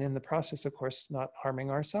others, and in the process, of course, not harming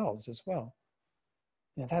ourselves as well.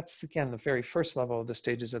 That's, again, the very first level of the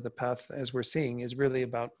stages of the path, as we're seeing, is really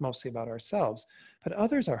mostly about ourselves. But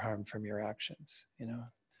others are harmed from your actions.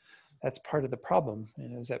 That's part of the problem,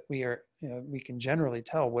 is that we can generally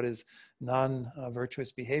tell what is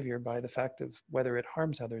non-virtuous behavior by the fact of whether it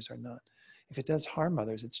harms others or not. If it does harm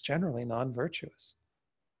others, it's generally non-virtuous.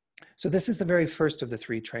 So this is the very first of the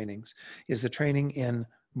 3 trainings, is the training in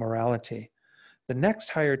morality. The next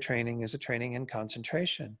higher training is a training in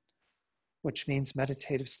concentration, which means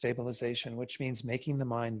meditative stabilization, which means making the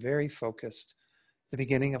mind very focused. At the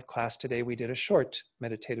beginning of class today, we did a short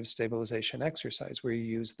meditative stabilization exercise where you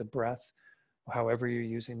use the breath, however you're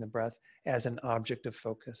using the breath, as an object of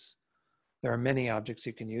focus. There are many objects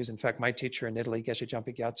you can use. In fact, my teacher in Italy, Geshe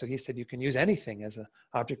Jampa Gyatso, he said you can use anything as an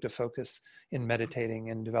object of focus in meditating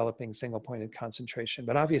and developing single-pointed concentration.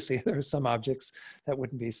 But obviously, there are some objects that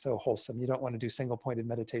wouldn't be so wholesome. You don't want to do single-pointed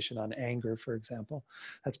meditation on anger, for example.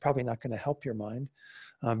 That's probably not going to help your mind.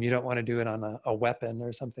 You don't want to do it on a weapon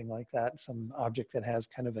or something like that, some object that has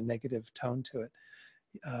kind of a negative tone to it.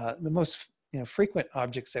 The most frequent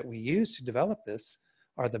objects that we use to develop this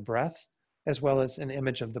are the breath, as well as an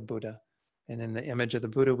image of the Buddha. And in the image of the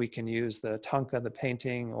Buddha, we can use the tanka, the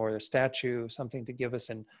painting, or the statue, something to give us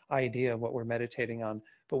an idea of what we're meditating on,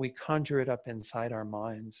 but we conjure it up inside our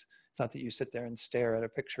minds. It's not that you sit there and stare at a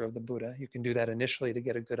picture of the Buddha. You can do that initially to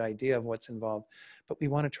get a good idea of what's involved, but we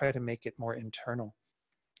want to try to make it more internal.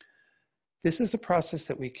 This is a process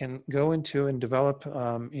that we can go into and develop,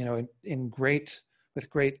 with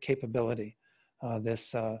great capability.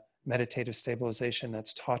 This meditative stabilization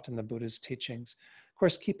that's taught in the Buddha's teachings. Of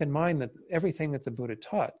course, keep in mind that everything that the Buddha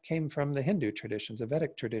taught came from the Hindu traditions, the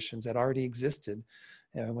Vedic traditions that already existed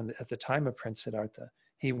at the time of Prince Siddhartha.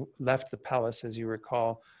 He left the palace, as you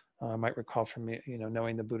recall, might recall from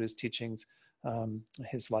knowing the Buddha's teachings,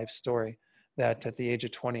 his life story, that at the age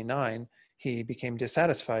of 29, he became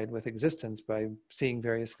dissatisfied with existence by seeing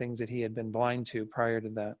various things that he had been blind to prior to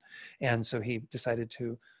that. And so he decided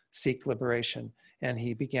to seek liberation. And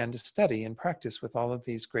he began to study and practice with all of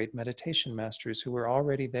these great meditation masters who were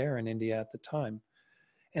already there in India at the time.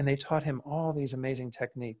 And they taught him all these amazing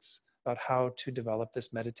techniques about how to develop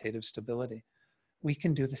this meditative stability. We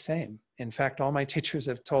can do the same. In fact, all my teachers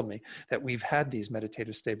have told me that we've had these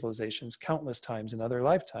meditative stabilizations countless times in other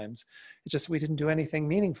lifetimes. It's just we didn't do anything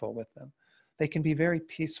meaningful with them. They can be very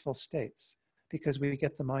peaceful states because we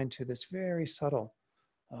get the mind to this very subtle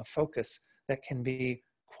focus that can be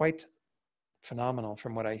quite phenomenal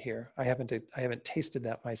from what I hear. I haven't tasted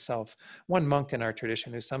that myself. One monk in our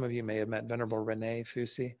tradition, who some of you may have met, Venerable René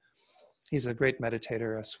Fusi, he's a great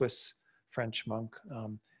meditator, a Swiss-French monk,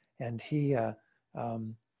 and he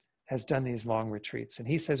has done these long retreats. And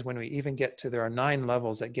he says when we even get to, there are 9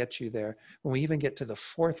 levels that get you there, when we even get to the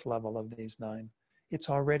 4th level of these 9, it's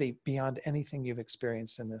already beyond anything you've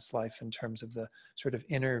experienced in this life in terms of the sort of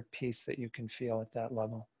inner peace that you can feel at that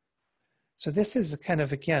level. So this is kind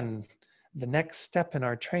of, again, the next step in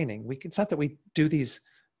our training. It's not that we do these,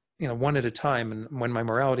 one at a time, and when my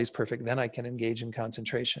morality is perfect, then I can engage in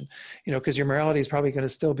concentration, because your morality is probably going to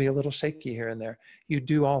still be a little shaky here and there. You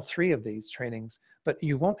do all 3 of these trainings, but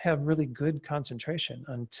you won't have really good concentration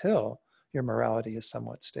until your morality is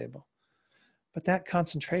somewhat stable. But that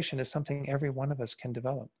concentration is something every one of us can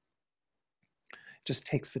develop. It just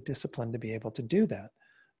takes the discipline to be able to do that.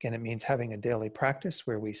 Again, it means having a daily practice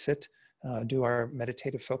where we sit, do our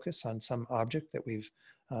meditative focus on some object that we've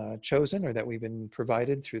chosen or that we've been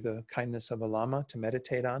provided through the kindness of a Lama to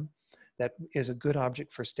meditate on. That is a good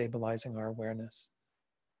object for stabilizing our awareness.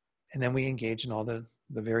 And then we engage in all the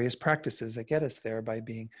various practices that get us there by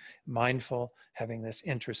being mindful, having this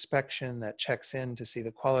introspection that checks in to see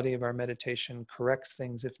the quality of our meditation, corrects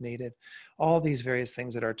things if needed, all these various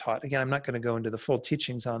things that are taught. Again, I'm not going to go into the full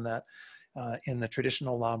teachings on that. In the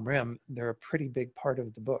traditional Lam Rim, they're a pretty big part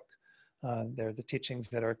of the book. They're the teachings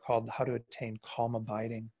that are called How to Attain Calm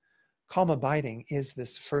Abiding. Calm abiding is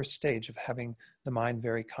this first stage of having the mind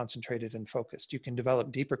very concentrated and focused. You can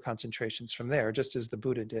develop deeper concentrations from there, just as the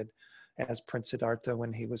Buddha did as Prince Siddhartha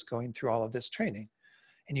when he was going through all of this training.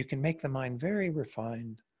 And you can make the mind very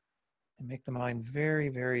refined and make the mind very,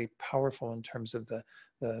 very powerful in terms of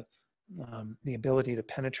the ability to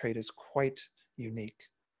penetrate is quite unique,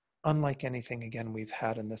 unlike anything, again, we've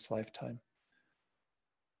had in this lifetime.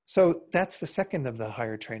 So that's the second of the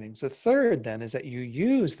higher trainings. The third then is that you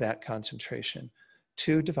use that concentration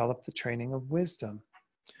to develop the training of wisdom.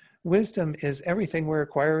 Wisdom is everything we're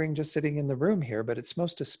acquiring just sitting in the room here, but it's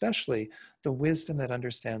most especially the wisdom that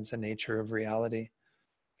understands the nature of reality.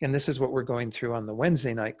 And this is what we're going through on the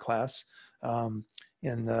Wednesday night class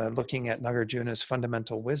looking at Nagarjuna's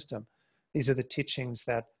fundamental wisdom. These are the teachings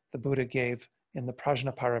that the Buddha gave in the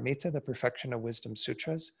Prajnaparamita, the Perfection of Wisdom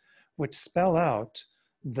Sutras, which spell out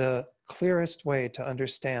the clearest way to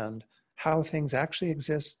understand how things actually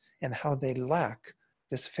exist and how they lack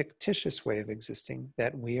this fictitious way of existing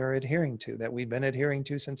that we are adhering to, that we've been adhering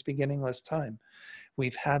to since beginningless time.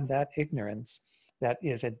 We've had that ignorance that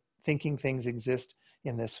is thinking things exist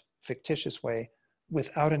in this fictitious way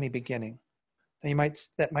without any beginning. Now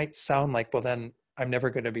that might sound like, well, then I'm never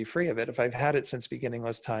going to be free of it. If I've had it since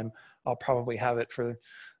beginningless time, I'll probably have it for,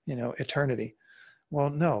 eternity. Well,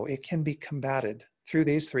 no, it can be combated through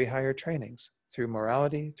these 3 higher trainings, through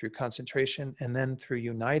morality, through concentration, and then through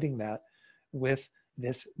uniting that with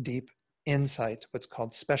this deep insight, what's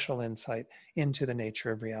called special insight into the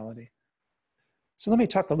nature of reality. So let me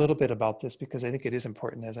talk a little bit about this, because I think it is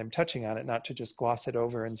important as I'm touching on it, not to just gloss it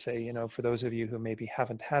over and say, for those of you who maybe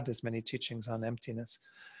haven't had as many teachings on emptiness,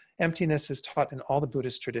 emptiness is taught in all the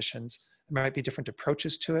Buddhist traditions. There might be different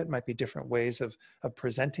approaches to it, might be different ways of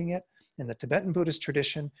presenting it. In the Tibetan Buddhist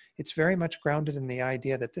tradition, it's very much grounded in the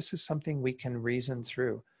idea that this is something we can reason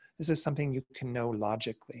through. This is something you can know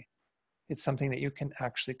logically. It's something that you can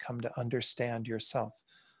actually come to understand yourself.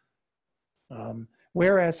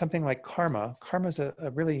 Whereas something like karma is a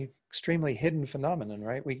really extremely hidden phenomenon,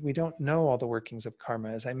 right? We don't know all the workings of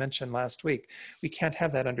karma. As I mentioned last week, we can't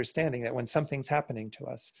have that understanding that when something's happening to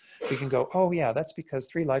us, we can go, oh yeah, that's because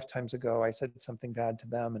 3 lifetimes ago I said something bad to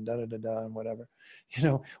them and da-da-da-da and whatever.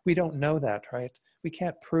 We don't know that, right? We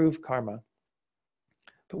can't prove karma,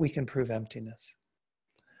 but we can prove emptiness.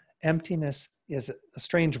 Emptiness is a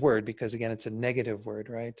strange word because, again, it's a negative word,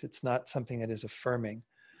 right? It's not something that is affirming.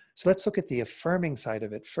 So let's look at the affirming side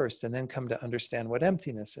of it first and then come to understand what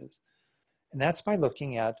emptiness is. And that's by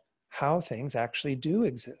looking at how things actually do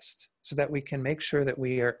exist so that we can make sure that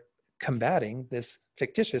we are combating this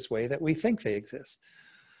fictitious way that we think they exist.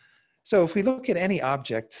 So if we look at any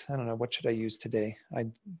object, I don't know, what should I use today? I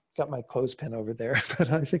got my clothespin over there,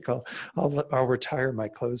 but I think I'll retire my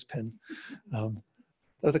clothespin.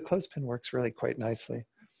 Though the clothespin works really quite nicely.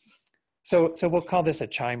 So we'll call this a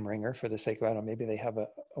chime ringer for the sake of, I don't know, maybe they have a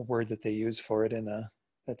word that they use for it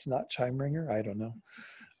that's not chime ringer, I don't know,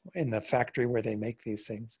 in the factory where they make these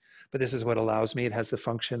things. But this is what allows me. It has the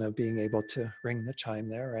function of being able to ring the chime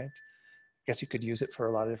there, right? I guess you could use it for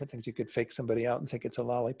a lot of different things. You could fake somebody out and think it's a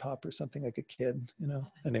lollipop or something, like a kid,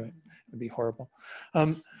 Anyway, it'd be horrible.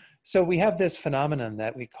 So we have this phenomenon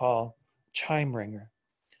that we call chime ringer.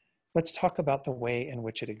 Let's talk about the way in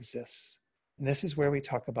which it exists. And this is where we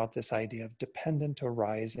talk about this idea of dependent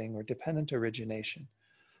arising or dependent origination,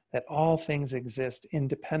 that all things exist in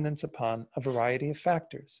dependence upon a variety of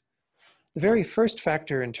factors. The very first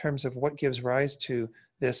factor in terms of what gives rise to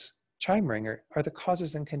this chime ringer are the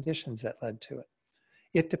causes and conditions that led to it.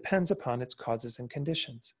 It depends upon its causes and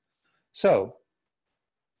conditions. So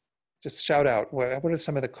just shout out, what are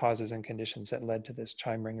some of the causes and conditions that led to this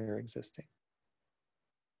chime ringer existing?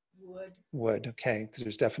 Wood, okay, because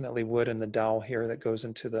there's definitely wood in the dowel here that goes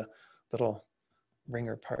into the little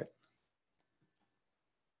ringer part.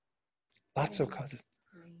 Lots of causes.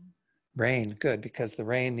 Rain, good, because you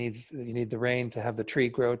need the rain to have the tree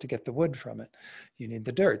grow to get the wood from it. You need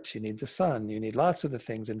the dirt, you need the sun, you need lots of the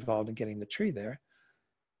things involved in getting the tree there.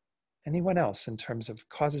 Anyone else in terms of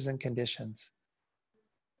causes and conditions?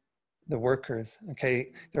 The workers,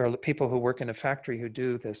 okay, there are people who work in a factory who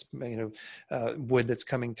do this, wood that's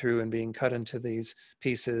coming through and being cut into these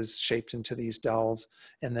pieces, shaped into these dowels.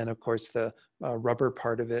 And then of course the rubber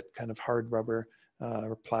part of it, kind of hard rubber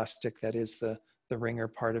or plastic, that is the ringer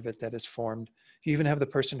part of it that is formed. You even have the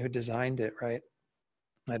person who designed it, right?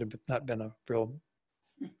 Might have not been a real,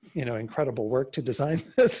 incredible work to design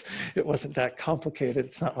this. It wasn't that complicated.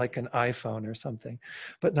 It's not like an iPhone or something.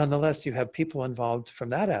 But nonetheless, you have people involved from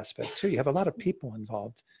that aspect too. You have a lot of people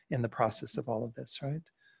involved in the process of all of this, right?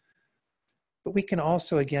 But we can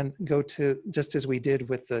also, again, go to, just as we did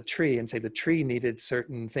with the tree, and say the tree needed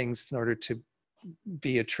certain things in order to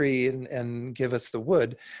be a tree and give us the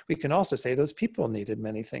wood. We can also say those people needed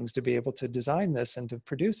many things to be able to design this and to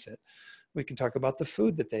produce it. We can talk about the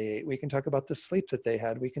food that they ate. We can talk about the sleep that they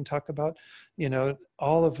had. We can talk about,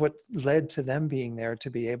 all of what led to them being there to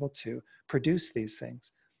be able to produce these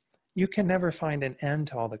things. You can never find an end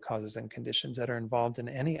to all the causes and conditions that are involved in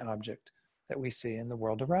any object that we see in the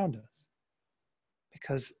world around us,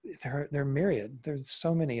 because they're myriad. There's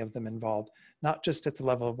so many of them involved, not just at the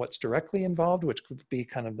level of what's directly involved, which could be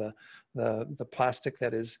kind of the plastic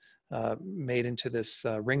that is made into this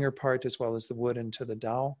ringer part, as well as the wood into the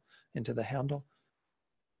dowel, into the handle.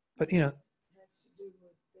 But, it has to do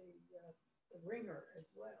with the ringer as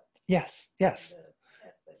well. Yes.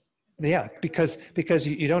 Yeah, because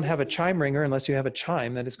you don't have a chime ringer unless you have a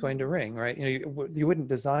chime that is going to ring, right? You wouldn't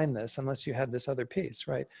design this unless you had this other piece,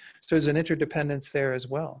 right? So there's an interdependence there as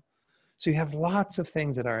well. So you have lots of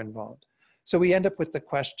things that are involved. So we end up with the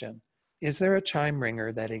question, is there a chime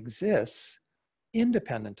ringer that exists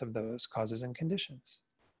independent of those causes and conditions?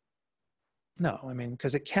 No, I mean,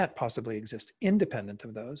 because it can't possibly exist independent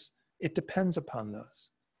of those. It depends upon those.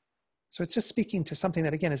 So it's just speaking to something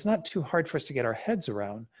that, again, is not too hard for us to get our heads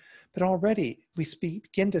around, but already we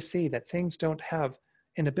begin to see that things don't have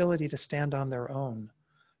an ability to stand on their own,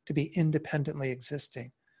 to be independently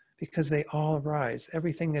existing, because they all arise.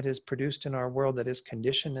 Everything that is produced in our world that is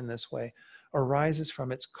conditioned in this way arises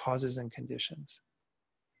from its causes and conditions.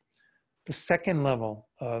 The second level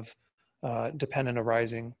of dependent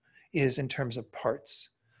arising is in terms of parts.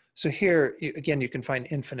 So here, again, you can find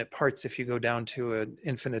infinite parts if you go down to an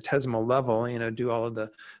infinitesimal level, do all of the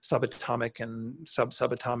subatomic and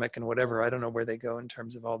sub-subatomic and whatever. I don't know where they go in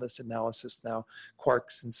terms of all this analysis now,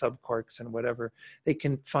 quarks and subquarks and whatever. They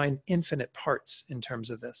can find infinite parts in terms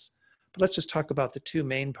of this. But let's just talk about the two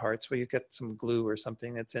main parts where you get some glue or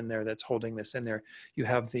something that's in there that's holding this in there. You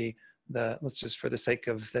have the let's just for the sake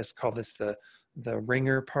of this, call this the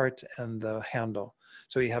ringer part and the handle.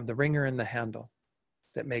 So you have the ringer and the handle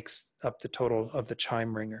that makes up the total of the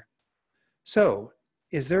chime ringer. So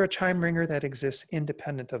is there a chime ringer that exists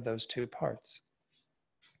independent of those two parts?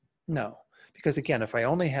 No, because again, if I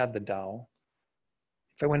only had the dowel,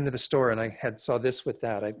 if I went into the store and I saw this with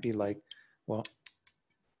that, I'd be like, well,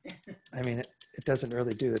 I mean, it doesn't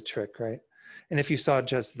really do the trick, right? And if you saw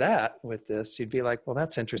just that with this, you'd be like, well,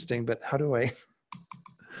 that's interesting, but how do I,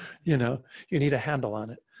 you need a handle on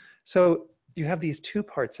it. So you have these two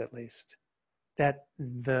parts at least that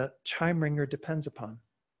the chime ringer depends upon.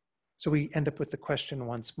 So we end up with the question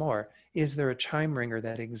once more, is there a chime ringer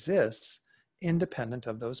that exists independent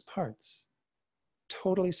of those parts?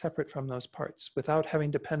 Totally separate from those parts without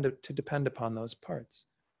having to depend upon those parts?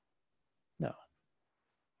 No.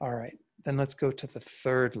 All right, then let's go to the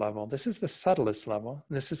third level. This is the subtlest level.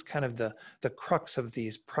 This is kind of the crux of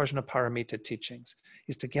these Prajnaparamita teachings,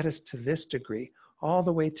 is to get us to this degree, all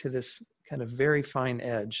the way to this kind of very fine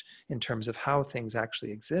edge in terms of how things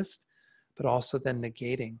actually exist, but also then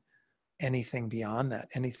negating anything beyond that,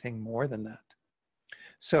 anything more than that.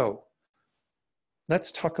 So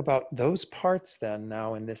let's talk about those parts then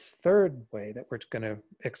now in this third way that we're going to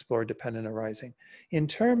explore dependent arising, in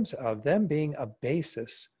terms of them being a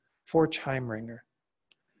basis for chime ringer.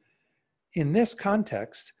 In this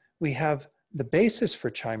context, we have the basis for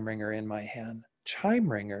chime ringer in my hand. Chime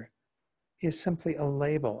ringer is simply a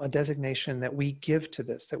label, a designation that we give to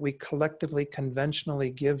this, that we collectively, conventionally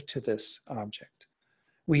give to this object.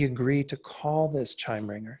 We agree to call this chime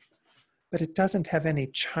ringer, but it doesn't have any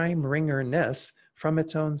chime ringer-ness from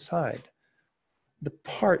its own side. The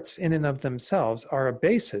parts in and of themselves are a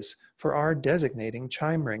basis for our designating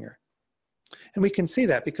chime ringer. And we can see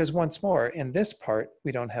that because once more, in this part,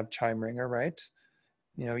 we don't have chime ringer, right?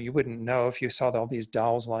 You wouldn't know if you saw all these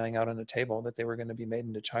dolls lying out on a table that they were going to be made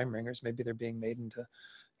into chime ringers. Maybe they're being made into,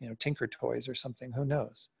 tinker toys or something, who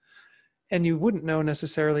knows? And you wouldn't know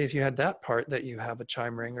necessarily if you had that part that you have a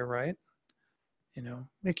chime ringer, right?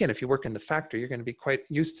 Again, if you work in the factory, you're going to be quite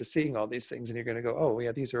used to seeing all these things, and you're going to go, oh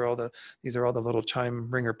yeah, these are all the little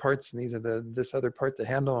chime ringer parts, and these are this other part, the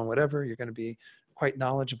handle and whatever. You're going to be quite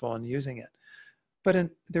knowledgeable in using it.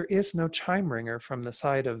 But there is no chime ringer from the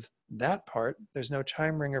side of that part. There's no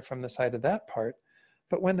chime ringer from the side of that part.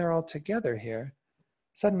 But when they're all together here,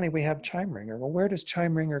 suddenly we have chime ringer. Well, where does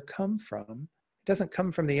chime ringer come from? It doesn't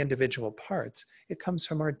come from the individual parts. It comes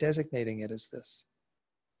from our designating it as this.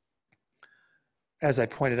 As I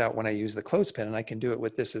pointed out when I use the clothespin, and I can do it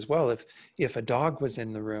with this as well, if a dog was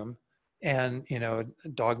in the room and a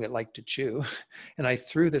dog that liked to chew, and I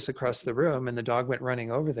threw this across the room and the dog went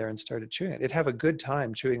running over there and started chewing it, it'd have a good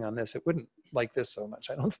time chewing on this. It wouldn't like this so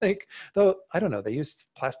much, I don't think. Though, I don't know, they use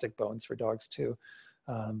plastic bones for dogs too.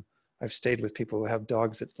 I've stayed with people who have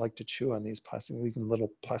dogs that like to chew on these plastic, leaving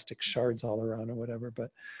little plastic shards all around or whatever.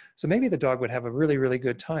 But so maybe the dog would have a really, really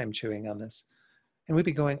good time chewing on this. And we'd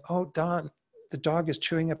be going, oh, Don, the dog is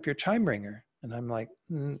chewing up your chime ringer. And I'm like,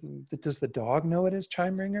 does the dog know it is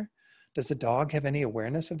chime ringer? Does the dog have any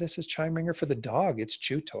awareness of this as chime ringer? For the dog, it's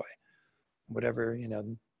chew toy. Whatever,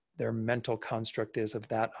 their mental construct is of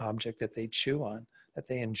that object that they chew on, that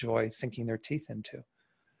they enjoy sinking their teeth into.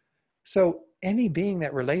 So any being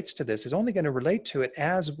that relates to this is only going to relate to it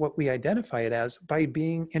as what we identify it as by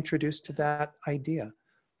being introduced to that idea,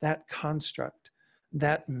 that construct,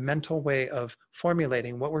 that mental way of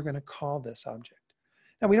formulating what we're going to call this object.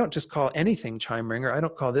 Now, we don't just call anything chime ringer. I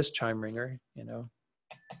don't call this chime ringer,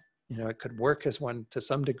 it could work as one to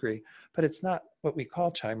some degree, but it's not what we call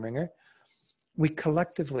chime ringer. We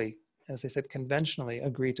collectively, as I said, conventionally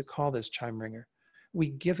agree to call this chime ringer.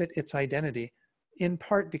 We give it its identity in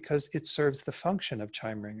part because it serves the function of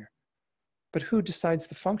chime ringer. But who decides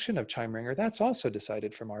the function of chime ringer? That's also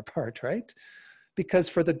decided from our part, right? Because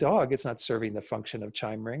for the dog, it's not serving the function of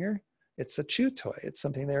chime ringer. It's a chew toy. It's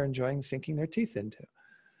something they're enjoying sinking their teeth into.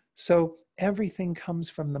 So everything comes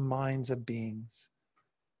from the minds of beings.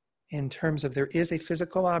 In terms of there is a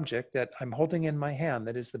physical object that I'm holding in my hand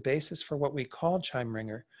that is the basis for what we call chime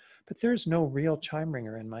ringer, but there's no real chime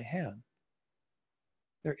ringer in my hand.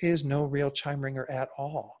 There is no real chime ringer at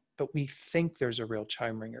all, but we think there's a real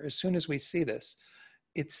chime ringer. As soon as we see this,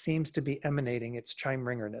 it seems to be emanating its chime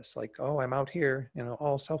ringerness, like, oh, I'm out here, you know,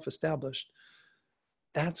 all self-established.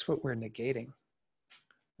 That's what we're negating.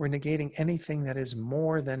 We're negating anything that is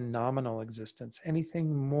more than nominal existence,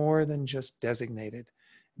 anything more than just designated,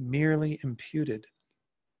 merely imputed.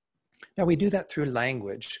 Now we do that through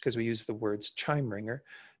language because we use the words chime ringer,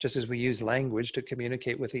 just as we use language to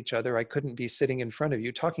communicate with each other. I couldn't be sitting in front of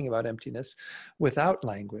you talking about emptiness without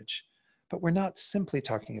language. But we're not simply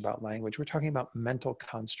talking about language, we're talking about mental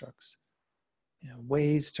constructs, you know,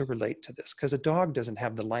 ways to relate to this. Because a dog doesn't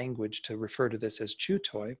have the language to refer to this as chew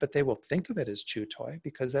toy, but they will think of it as chew toy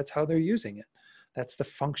because that's how they're using it. That's the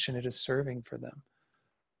function it is serving for them,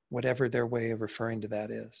 whatever their way of referring to that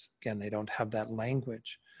is. Again, they don't have that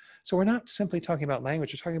language. So we're not simply talking about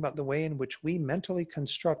language, we're talking about the way in which we mentally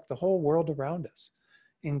construct the whole world around us,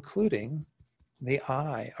 including the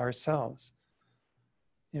I ourselves.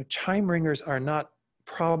 You know, chime ringers are not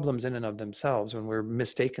problems in and of themselves when we're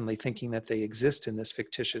mistakenly thinking that they exist in this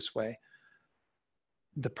fictitious way.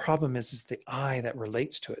 The problem is the I that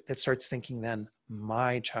relates to it, that starts thinking then,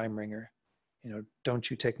 my chime ringer, you know, don't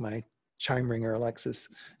you take my chime ringer, Alexis,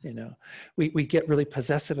 you know. We get really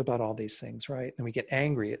possessive about all these things, right? And we get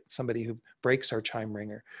angry at somebody who breaks our chime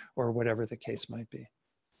ringer or whatever the case might be.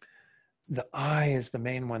 The I is the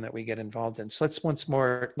main one that we get involved in. So let's once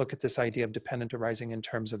more look at this idea of dependent arising in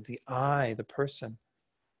terms of the I, the person,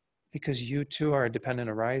 because you too are a dependent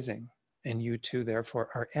arising, and you too therefore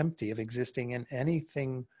are empty of existing in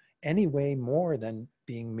anything, any way more than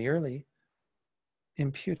being merely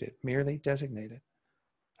imputed, merely designated.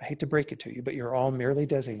 I hate to break it to you, but you're all merely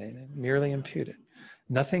designated, merely imputed.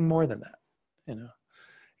 Nothing more than that, you know.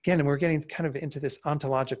 Again, and we're getting kind of into this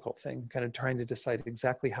ontological thing, kind of trying to decide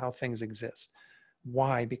exactly how things exist.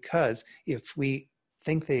 Why? Because if we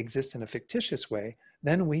think they exist in a fictitious way,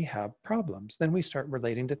 then we have problems. Then we start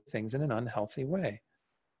relating to things in an unhealthy way.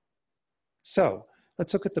 So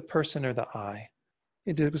let's look at the person or the I.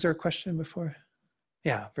 Was there a question before?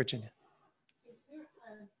 Yeah, Virginia.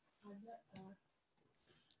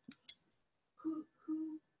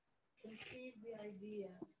 Who conceived the idea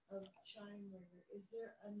of chime ringer? Is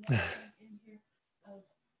there a notion in here of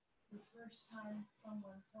the first time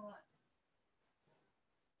someone thought,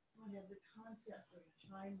 would have the concept of a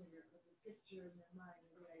chime ringer, of a picture in their mind,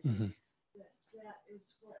 realizing that is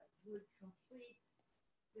what would complete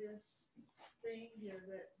this thing here,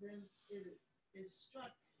 that then it is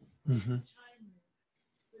struck with chime ringer?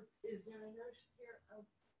 Is there a notion here of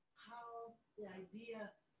how the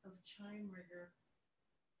idea of chime ringer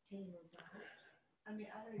came about? I mean,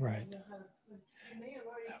 I don't even know how to put it. You may have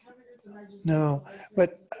already covered this, and I just no,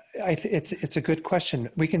 but it's a good question.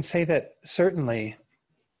 We can say that certainly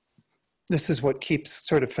this is what keeps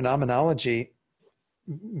sort of phenomenology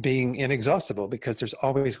being inexhaustible, because there's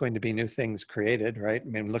always going to be new things created, right? I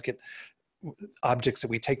mean, look at objects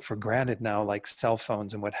that we take for granted now, like cell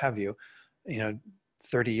phones and what have you. You know,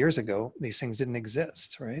 30 years ago, these things didn't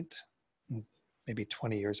exist, right? Maybe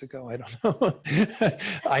 20 years ago, I don't know.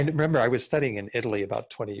 I remember I was studying in Italy about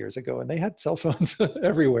 20 years ago, and they had cell phones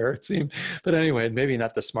everywhere, it seemed. But anyway, maybe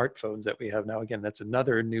not the smartphones that we have now. Again, that's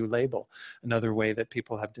another new label, another way that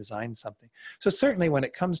people have designed something. So certainly when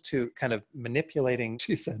it comes to kind of manipulating,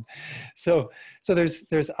 she said, so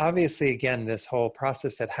there's obviously, again, this whole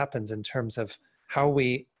process that happens in terms of how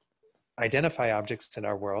we identify objects in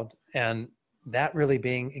our world, and that really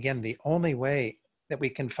being, again, the only way that we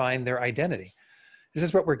can find their identity. This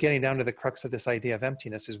is what we're getting down to the crux of this idea of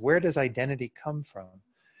emptiness, is where does identity come from?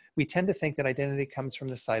 We tend to think that identity comes from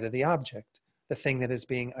the side of the object, the thing that is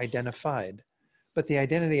being identified. But the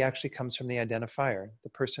identity actually comes from the identifier, the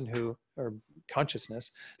person who, or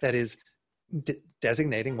consciousness, that is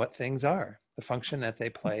designating what things are, the function that they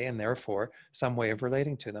play, and therefore some way of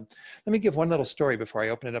relating to them. Let me give one little story before I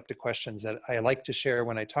open it up to questions that I like to share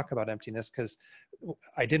when I talk about emptiness, because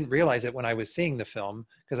I didn't realize it when I was seeing the film,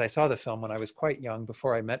 because I saw the film when I was quite young,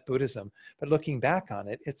 before I met Buddhism. But looking back on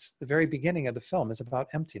it, it's the very beginning of the film is about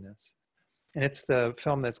emptiness. And it's the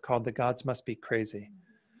film that's called The Gods Must Be Crazy,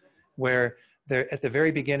 where there at the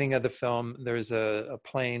very beginning of the film, there's a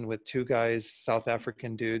plane with two guys, South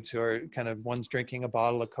African dudes, who are kind of, one's drinking a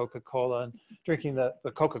bottle of Coca-Cola and drinking the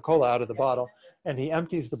Coca-Cola out of the bottle, and he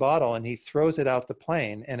empties the bottle and he throws it out the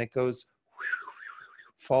plane, and it goes,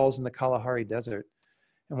 falls in the Kalahari Desert.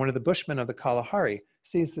 And one of the bushmen of the Kalahari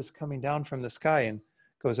sees this coming down from the sky and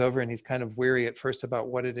goes over, and he's kind of weary at first about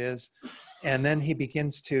what it is. And then he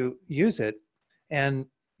begins to use it. And,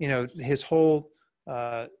 you know, his whole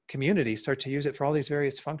community start to use it for all these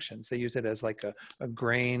various functions. They use it as like a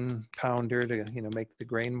grain pounder to, you know, make the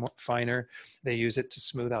grain more finer. They use it to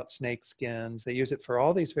smooth out snake skins. They use it for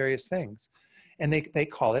all these various things. And they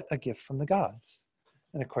call it a gift from the gods.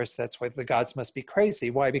 And of course, that's why the gods must be crazy.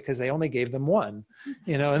 Why? Because they only gave them one,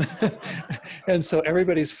 you know, and so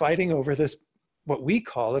everybody's fighting over this, what we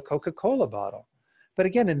call a Coca-Cola bottle. But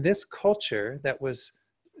again, in this culture that was,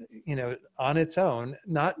 you know, on its own,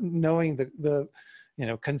 not knowing the you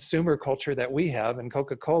know, consumer culture that we have and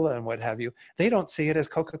Coca-Cola and what have you, they don't see it as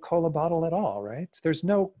Coca-Cola bottle at all, right? There's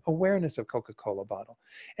no awareness of Coca-Cola bottle.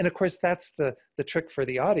 And of course, that's the trick for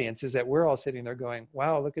the audience, is that we're all sitting there going,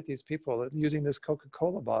 wow, look at these people using this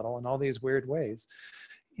Coca-Cola bottle in all these weird ways.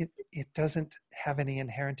 It doesn't have any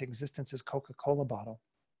inherent existence as Coca-Cola bottle.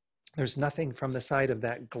 There's nothing from the side of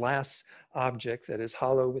that glass object that is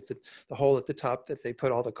hollow with the hole at the top that they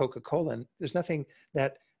put all the Coca-Cola in. There's nothing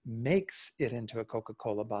that makes it into a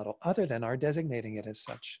Coca-Cola bottle other than our designating it as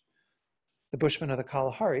such. The Bushmen of the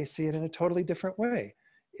Kalahari see it in a totally different way.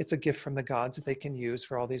 It's a gift from the gods that they can use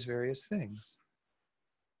for all these various things.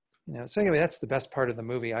 You know, so anyway, that's the best part of the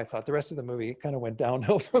movie, I thought. The rest of the movie kind of went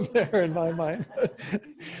downhill from there in my mind.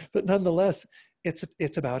 But nonetheless,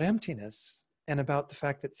 it's about emptiness and about the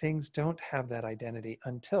fact that things don't have that identity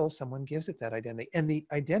until someone gives it that identity. And the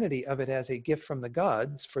identity of it as a gift from the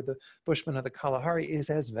gods for the Bushmen of the Kalahari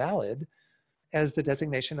is as valid as the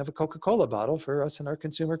designation of a Coca-Cola bottle for us in our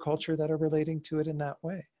consumer culture that are relating to it in that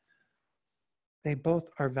way. They both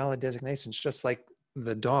are valid designations, just like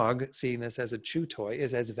the dog seeing this as a chew toy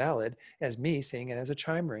is as valid as me seeing it as a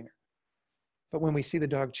chime ringer. But when we see the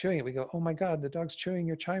dog chewing it, we go, oh my God, the dog's chewing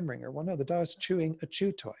your chime ringer. Well, no, the dog's chewing a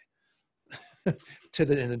chew toy.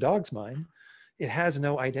 In the dog's mind, it has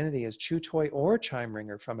no identity as chew toy or chime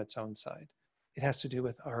ringer from its own side. It has to do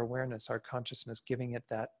with our awareness, our consciousness, giving it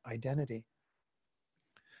that identity.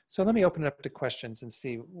 So let me open it up to questions and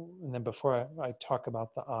see, and then before I talk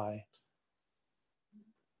about the I.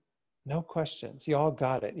 No questions. You all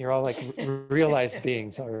got it. You're all like realized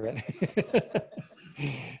beings already.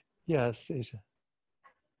 Yes, Asia.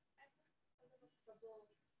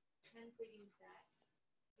 Translating that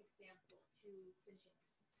example to sentience.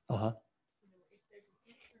 Uh-huh. You know, if there's an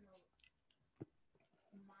internal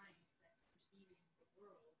mind that's perceiving the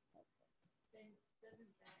world, then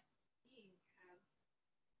doesn't that being have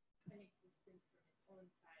an existence from its own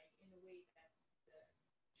side in a way that the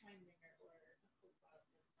chime ringer or a Coke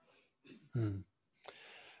bottle does not?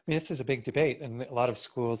 I mean, this is a big debate, and a lot of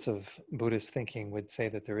schools of Buddhist thinking would say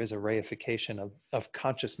that there is a reification of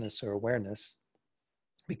consciousness or awareness,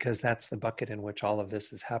 because that's the bucket in which all of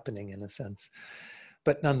this is happening in a sense.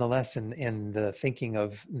 But nonetheless, in the thinking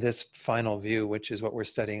of this final view, which is what we're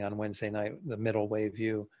studying on Wednesday night, the middle way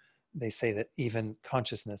view, they say that even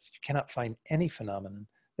consciousness, you cannot find any phenomenon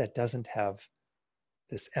that doesn't have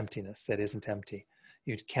this emptiness, that isn't empty.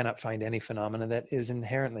 You cannot find any phenomena that is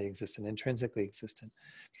inherently existent, intrinsically existent,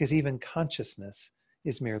 because even consciousness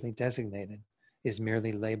is merely designated, is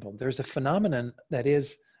merely labeled. There's a phenomenon that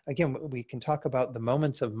is, again, we can talk about the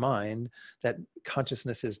moments of mind that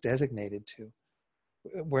consciousness is designated to.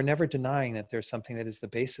 We're never denying that there's something that is the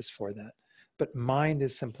basis for that. But mind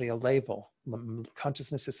is simply a label.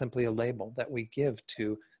 Consciousness is simply a label that we give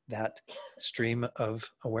to that stream of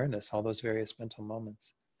awareness, all those various mental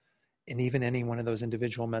moments. And even any one of those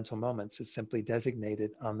individual mental moments is simply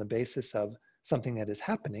designated on the basis of something that is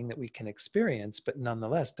happening that we can experience, but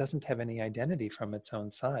nonetheless doesn't have any identity from its own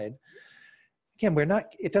side. Again,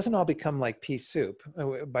 it doesn't all become like pea soup.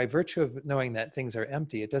 By virtue of knowing that things are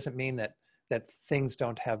empty, it doesn't mean that things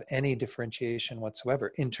don't have any differentiation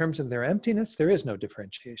whatsoever. In terms of their emptiness, there is no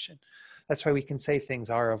differentiation. That's why we can say things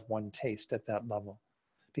are of one taste at that level,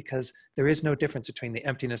 because there is no difference between the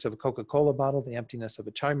emptiness of a Coca-Cola bottle, the emptiness of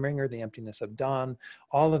a chime ringer, the emptiness of dawn.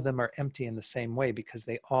 All of them are empty in the same way because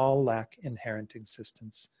they all lack inherent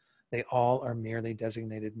existence. They all are merely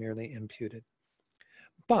designated, merely imputed.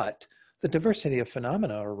 But the diversity of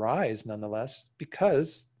phenomena arise nonetheless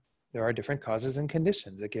because there are different causes and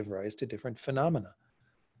conditions that give rise to different phenomena.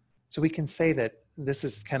 So we can say that this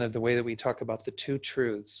is kind of the way that we talk about the two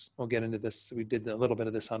truths. We'll get into this. We did a little bit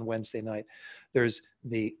of this on Wednesday night. There's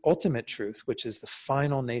the ultimate truth, which is the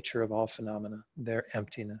final nature of all phenomena, their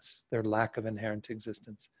emptiness, their lack of inherent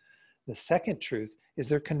existence. The second truth is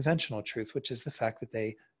their conventional truth, which is the fact that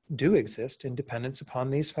they do exist in dependence upon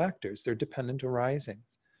these factors. They're dependent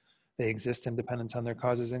arisings. They exist in dependence on their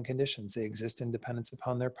causes and conditions. They exist in dependence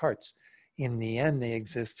upon their parts. In the end, they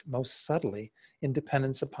exist most subtly in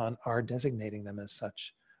dependence upon our designating them as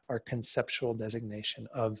such, our conceptual designation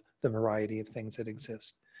of the variety of things that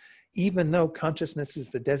exist. Even though consciousness is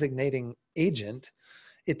the designating agent,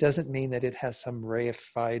 it doesn't mean that it has some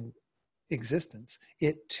reified existence.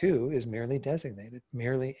 It too is merely designated,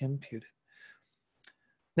 merely imputed.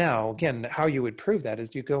 Now, again, how you would prove that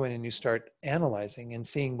is you go in and you start analyzing and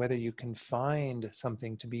seeing whether you can find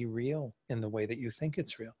something to be real in the way that you think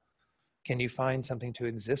it's real. Can you find something to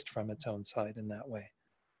exist from its own side in that way?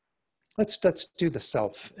 Let's do the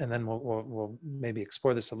self, and then we'll maybe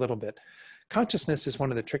explore this a little bit. Consciousness is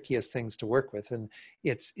one of the trickiest things to work with, and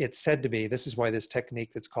it's said to be, this is why this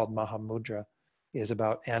technique that's called Mahamudra is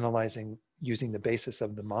about analyzing using the basis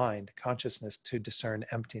of the mind, consciousness, to discern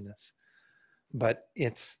emptiness. But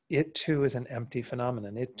it too is an empty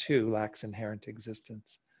phenomenon. It too lacks inherent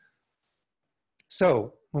existence.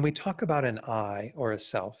 So when we talk about an I or a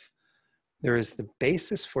self, there is the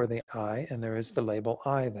basis for the I and there is the label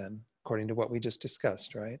I then, according to what we just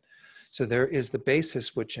discussed, right? So there is the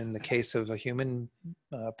basis, which in the case of a human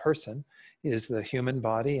person is the human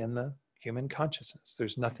body and the human consciousness.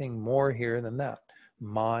 There's nothing more here than that.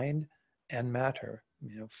 Mind and matter,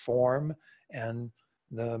 form and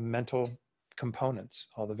the mental components,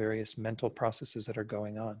 all the various mental processes that are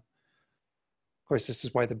going on. Of course, this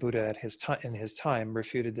is why the Buddha in his time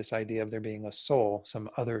refuted this idea of there being a soul, some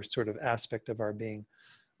other sort of aspect of our being,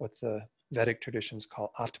 what the Vedic traditions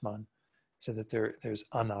call Atman, so that there's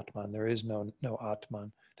Anatman, there is no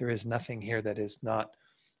Atman. There is nothing here that is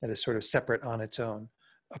sort of separate on its own,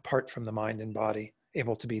 apart from the mind and body,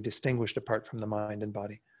 able to be distinguished apart from the mind and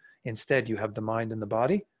body. Instead, you have the mind and the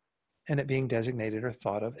body, and it being designated or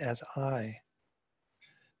thought of as I.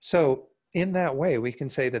 So in that way, we can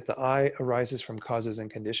say that the I arises from causes and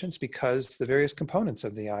conditions because the various components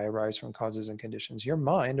of the I arise from causes and conditions. Your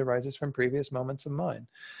mind arises from previous moments of mind.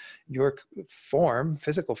 Your form,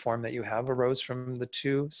 physical form that you have, arose from the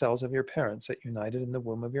two cells of your parents that united in the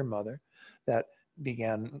womb of your mother, that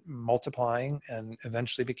began multiplying and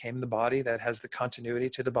eventually became the body that has the continuity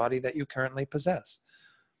to the body that you currently possess.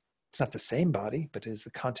 It's not the same body, but it is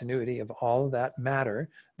the continuity of all of that matter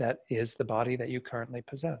that is the body that you currently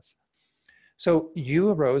possess. So you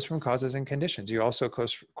arose from causes and conditions. You also, of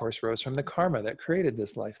course, rose from the karma that created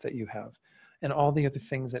this life that you have and all the other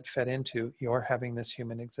things that fed into your having this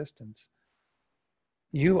human existence.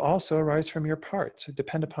 You also arise from your parts, or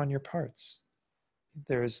depend upon your parts.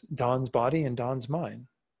 There's Don's body and Don's mind.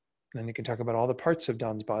 And you can talk about all the parts of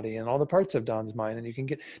Don's body and all the parts of Don's mind, and you can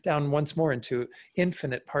get down once more into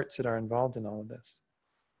infinite parts that are involved in all of this.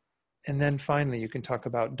 And then finally, you can talk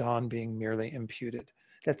about Don being merely imputed,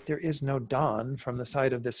 that there is no Don from the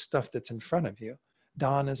side of this stuff that's in front of you.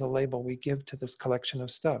 Don is a label we give to this collection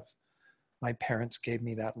of stuff. My parents gave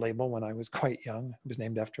me that label when I was quite young. It was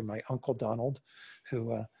named after my uncle Donald,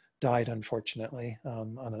 who died, unfortunately,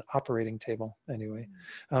 on an operating table anyway.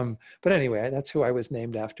 But anyway, that's who I was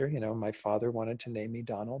named after. My father wanted to name me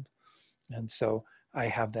Donald. And so I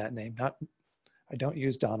have that name. I don't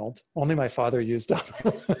use Donald. Only my father used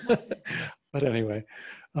Donald. But anyway,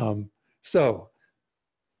 so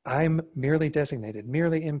I'm merely designated,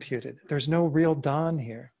 merely imputed. There's no real Don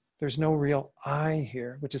here. There's no real I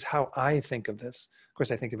here, which is how I think of this. Of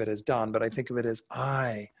course, I think of it as Don, but I think of it as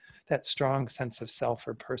I, that strong sense of self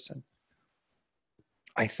or person.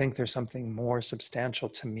 I think there's something more substantial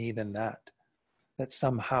to me than that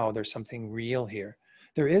somehow there's something real here.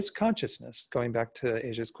 There is consciousness, going back to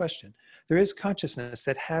Asia's question, there is consciousness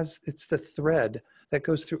that it's the thread that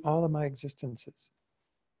goes through all of my existences.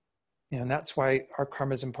 And that's why our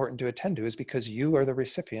karma is important to attend to, is because you are the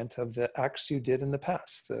recipient of the acts you did in the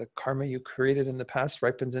past. The karma you created in the past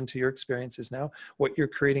ripens into your experiences now. What you're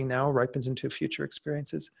creating now ripens into future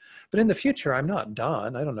experiences. But in the future, I'm not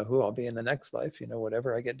Don. I don't know who I'll be in the next life,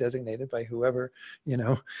 whatever I get designated by whoever,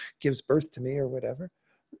 gives birth to me or whatever.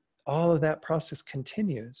 All of that process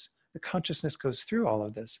continues. The consciousness goes through all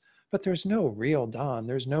of this, but there's no real Don.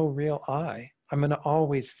 There's no real I. I'm going to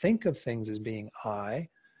always think of things as being I,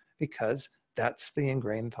 because that's the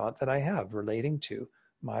ingrained thought that I have relating to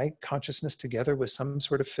my consciousness together with some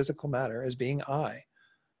sort of physical matter as being I.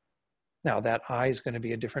 Now that I is going to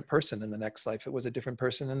be a different person in the next life. It was a different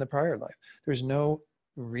person in the prior life. There's no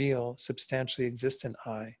real, substantially existent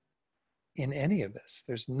I in any of this.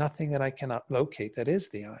 There's nothing that I cannot locate that is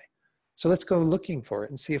the I. So let's go looking for it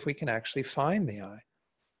and see if we can actually find the I.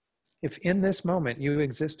 If in this moment you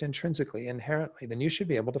exist intrinsically, inherently, then you should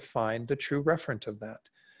be able to find the true referent of that.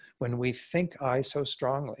 When we think I so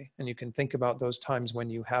strongly, and you can think about those times when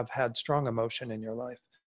you have had strong emotion in your life.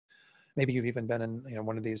 Maybe you've even been in,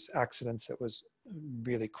 one of these accidents that was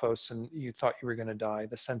really close and you thought you were going to die.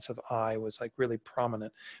 The sense of I was like really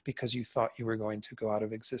prominent because you thought you were going to go out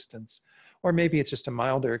of existence. Or maybe it's just a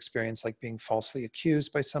milder experience, like being falsely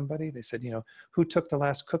accused by somebody. They said, who took the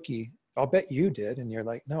last cookie? I'll bet you did. And you're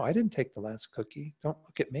like, no, I didn't take the last cookie. Don't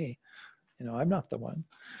look at me. I'm not the one.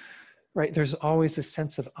 Right? There's always a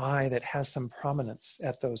sense of I that has some prominence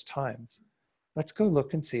at those times. Let's go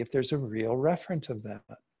look and see if there's a real referent of that.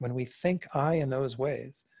 When we think I in those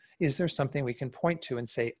ways, is there something we can point to and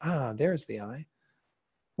say, there's the I?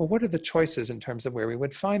 Well, what are the choices in terms of where we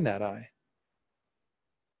would find that I?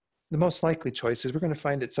 The most likely choice is we're going to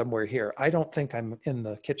find it somewhere here. I don't think I'm in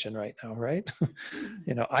the kitchen right now, right?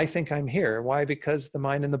 I think I'm here. Why? Because the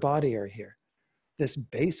mind and the body are here. This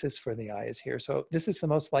basis for the I is here. So this is the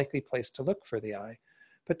most likely place to look for the I.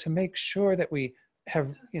 But to make sure that we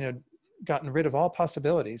have, gotten rid of all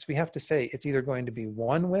possibilities, we have to say it's either going to be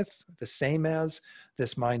one with, the same as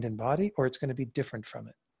this mind and body, or it's going to be different from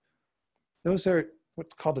it. Those are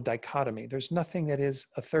what's called a dichotomy. There's nothing that is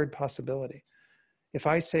a third possibility. If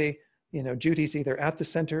I say, Judy's either at the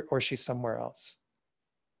center or she's somewhere else.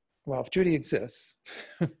 Well, if Judy exists,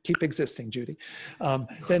 keep existing, Judy,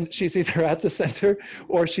 then she's either at the center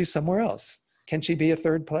or she's somewhere else. Can she be a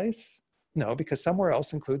third place? No, because somewhere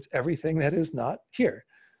else includes everything that is not here.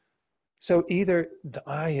 So either the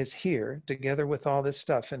I is here together with all this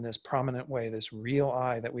stuff in this prominent way, this real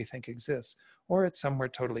I that we think exists, or it's somewhere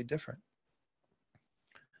totally different.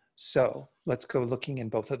 So let's go looking in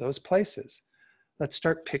both of those places. Let's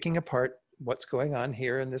start picking apart what's going on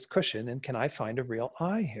here in this cushion, and can I find a real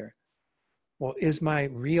I here? Well, is my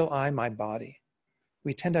real I my body?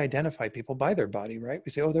 We tend to identify people by their body, right? We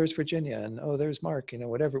say, oh, there's Virginia, and oh, there's Mark,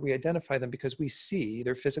 whatever. We identify them because we see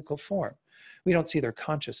their physical form. We don't see their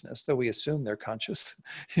consciousness, though we assume they're conscious.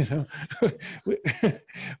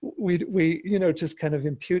 we just kind of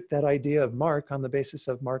impute that idea of Mark on the basis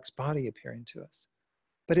of Mark's body appearing to us.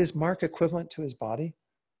 But is Mark equivalent to his body?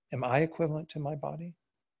 Am I equivalent to my body?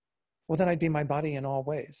 Well, then I'd be my body in all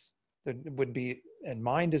ways. There would be, and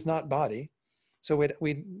mind is not body. So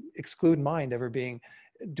we'd exclude mind ever being,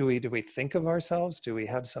 do we think of ourselves? Do we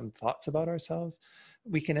have some thoughts about ourselves?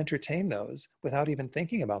 We can entertain those without even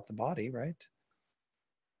thinking about the body, right?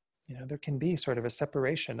 There can be sort of a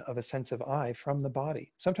separation of a sense of I from the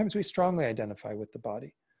body. Sometimes we strongly identify with the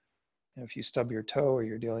body. If you stub your toe or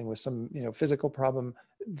you're dealing with some physical problem,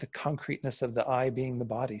 the concreteness of the I being the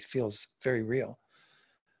body feels very real.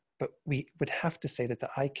 But we would have to say that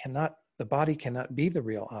the body cannot be the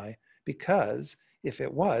real I, because if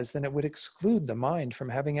it was, then it would exclude the mind from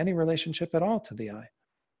having any relationship at all to the I.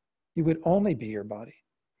 You would only be your body.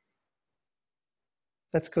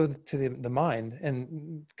 Let's go to the mind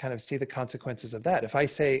and kind of see the consequences of that. If I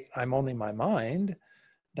say I'm only my mind,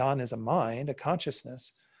 Don is a mind, a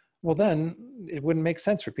consciousness, well then it wouldn't make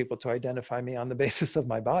sense for people to identify me on the basis of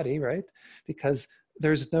my body, right? Because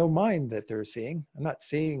there's no mind that they're seeing. I'm not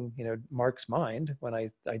seeing, Mark's mind when I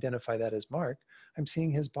identify that as Mark. I'm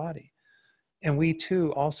seeing his body. And we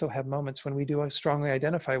too also have moments when we do strongly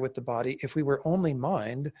identify with the body. If we were only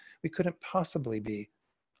mind, we couldn't possibly be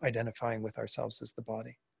identifying with ourselves as the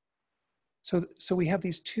body. So we have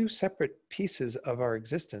these two separate pieces of our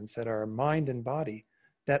existence that are mind and body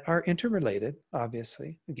that are interrelated,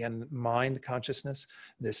 obviously. Again, mind consciousness,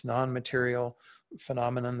 this non-material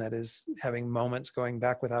phenomenon that is having moments going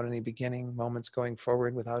back without any beginning, moments going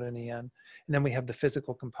forward without any end. And then we have the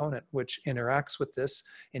physical component, which interacts with this.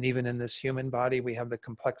 And even in this human body, we have the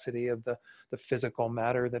complexity of the physical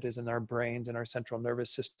matter that is in our brains and our central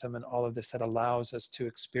nervous system and all of this that allows us to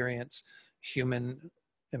experience human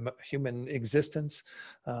existence.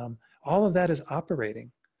 All of that is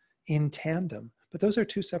operating in tandem, but those are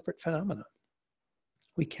two separate phenomena.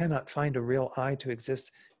 We cannot find a real I to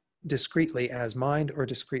exist discretely as mind or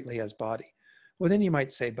discretely as body. Well, then you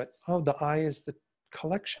might say, but the I is the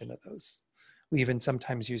collection of those. We even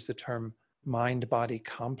sometimes use the term mind-body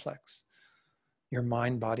complex. Your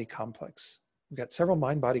mind-body complex. We've got several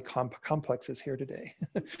mind-body complexes here today.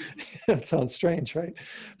 That sounds strange, right?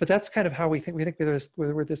 But that's kind of how we think. We think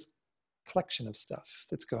we're this collection of stuff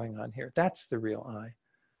that's going on here. That's the real I.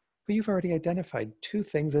 But you've already identified two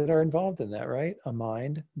things that are involved in that, right? A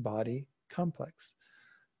mind-body complex.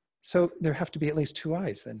 So there have to be at least two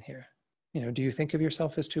I's then here. Do you think of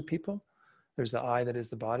yourself as two people? There's the I that is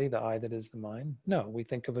the body, the I that is the mind. No, we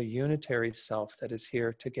think of a unitary self that is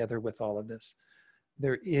here together with all of this.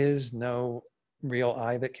 There is no real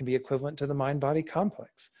I that can be equivalent to the mind-body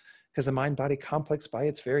complex, because the mind-body complex by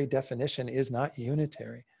its very definition is not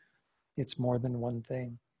unitary. It's more than one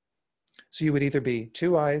thing. So you would either be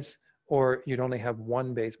two I's, or you'd only have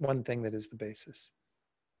one thing that is the basis.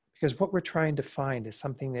 Because what we're trying to find is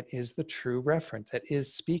something that is the true referent, that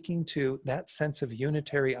is speaking to that sense of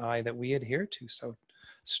unitary I that we adhere to so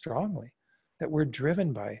strongly, that we're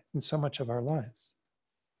driven by in so much of our lives.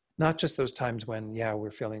 Not just those times when, yeah,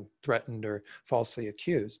 we're feeling threatened or falsely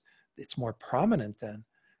accused. It's more prominent then,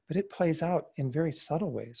 but it plays out in very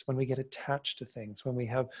subtle ways when we get attached to things, when we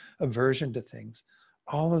have aversion to things.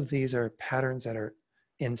 All of these are patterns that are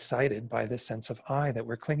incited by this sense of I that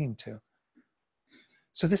we're clinging to.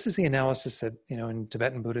 So this is the analysis that, in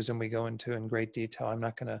Tibetan Buddhism we go into in great detail. I'm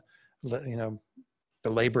not going to,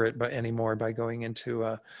 belabor it anymore by going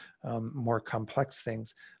into more complex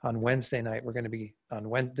things. On Wednesday night, we're going to be,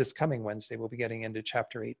 this coming Wednesday, we'll be getting into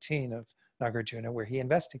chapter 18 of Nagarjuna, where he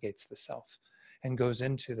investigates the self and goes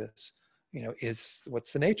into this,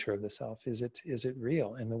 what's the nature of the self? Is it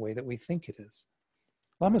real in the way that we think it is?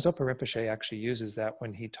 Lama Zopa Rinpoche actually uses that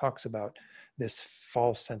when he talks about this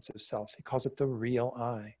false sense of self. He calls it the real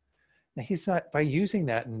I. Now he's not, by using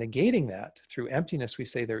that and negating that through emptiness, we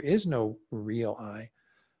say there is no real I.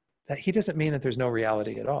 That he doesn't mean that there's no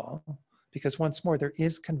reality at all, because once more, there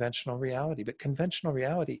is conventional reality, but conventional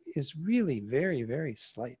reality is really very, very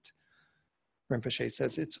slight. Rinpoche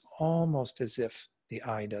says it's almost as if the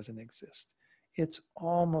I doesn't exist. It's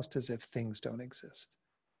almost as if things don't exist,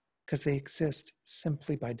 because they exist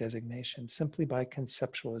simply by designation, simply by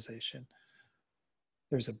conceptualization.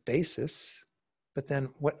 There's a basis, but then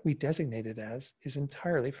what we designate it as is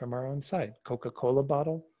entirely from our own side. Coca-Cola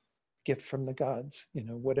bottle, gift from the gods,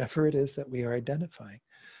 whatever it is that we are identifying.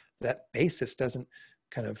 That basis doesn't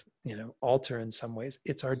kind of, alter in some ways.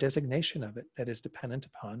 It's our designation of it that is dependent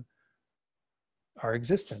upon our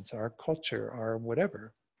existence, our culture, our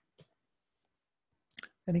whatever.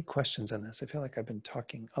 Any questions on this? I feel like I've been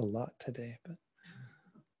talking a lot today, but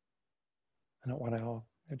I don't want to all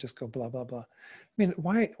just go blah, blah, blah. I mean,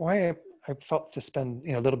 why I felt to spend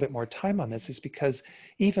a little bit more time on this is because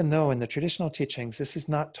even though in the traditional teachings, this is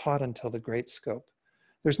not taught until the great scope,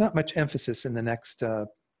 there's not much emphasis in the next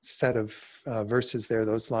set of verses there,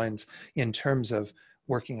 those lines, in terms of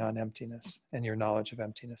working on emptiness and your knowledge of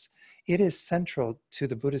emptiness. It is central to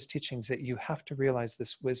the Buddha's teachings that you have to realize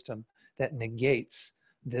this wisdom that negates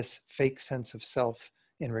this fake sense of self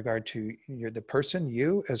in regard to the person,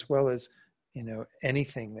 you, as well as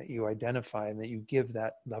anything that you identify and that you give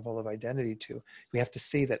that level of identity to. We have to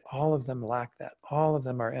see that all of them lack that. All of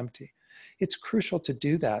them are empty. It's crucial to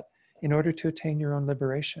do that in order to attain your own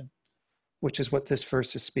liberation, which is what this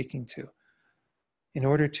verse is speaking to. In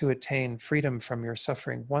order to attain freedom from your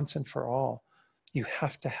suffering once and for all, you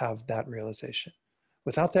have to have that realization.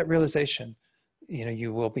 Without that realization,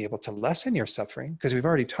 you will be able to lessen your suffering, because we've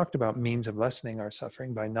already talked about means of lessening our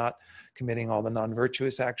suffering by not committing all the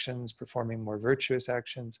non-virtuous actions, performing more virtuous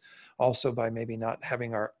actions, also by maybe not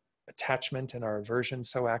having our attachment and our aversion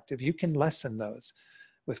so active. You can lessen those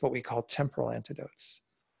with what we call temporal antidotes.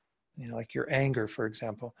 Like your anger, for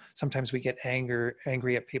example. Sometimes we get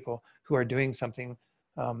angry at people who are doing something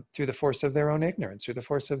through the force of their own ignorance, through the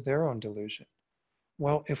force of their own delusion.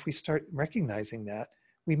 Well, if we start recognizing that,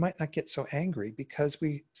 we might not get so angry, because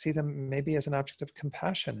we see them maybe as an object of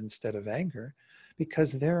compassion instead of anger,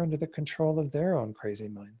 because they're under the control of their own crazy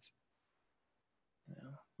minds.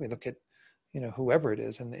 We look at, whoever it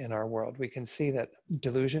is in our world, we can see that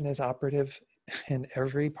delusion is operative in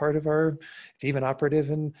every part of it's even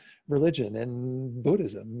operative in religion and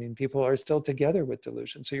Buddhism. I mean, people are still together with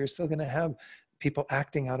delusion. So you're still going to have people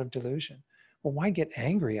acting out of delusion. Well, why get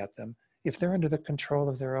angry at them if they're under the control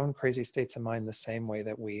of their own crazy states of mind the same way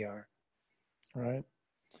that we are? Right?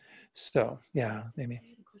 So, yeah, Amy. I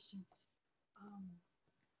had a question.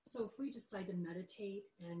 So if we decide to meditate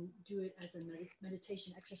and do it as a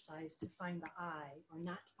meditation exercise to find the I or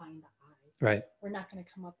not find the I, right, we're not going to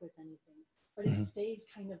come up with anything. But it stays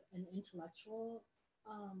kind of an intellectual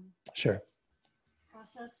sure.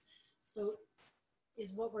 process. So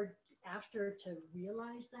is what we're after to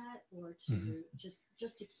realize that, or to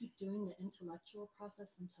just to keep doing the intellectual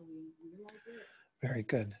process until we realize it? Very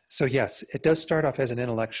good. So yes, it does start off as an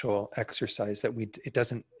intellectual exercise that it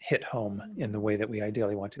doesn't hit home in the way that we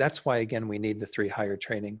ideally want to. That's why, again, we need the 3 higher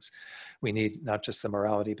trainings. We need not just the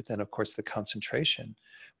morality, but then of course the concentration,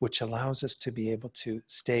 which allows us to be able to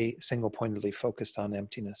stay single-pointedly focused on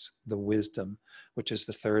emptiness, the wisdom, which is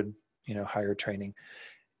the 3rd higher training,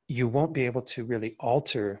 you won't be able to really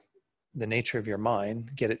alter the nature of your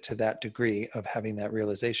mind, get it to that degree of having that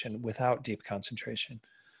realization without deep concentration.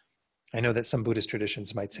 I know that some Buddhist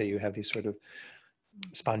traditions might say you have these sort of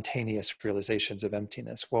spontaneous realizations of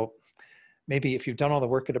emptiness. Well, maybe if you've done all the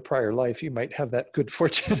work at a prior life, you might have that good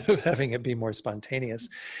fortune of having it be more spontaneous.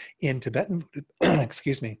 In Tibetan,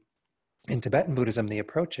 excuse me, in Tibetan Buddhism, the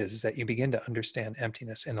approach is that you begin to understand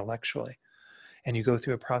emptiness intellectually. And you go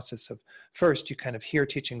through a process of, first, you kind of hear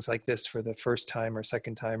teachings like this for the first time or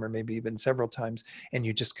second time, or maybe even several times, and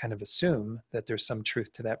you just kind of assume that there's some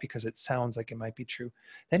truth to that because it sounds like it might be true.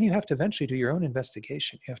 Then you have to eventually do your own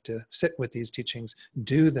investigation. You have to sit with these teachings,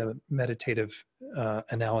 do the meditative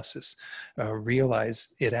analysis,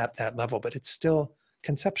 realize it at that level, but it's still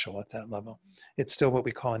conceptual at that level. It's still what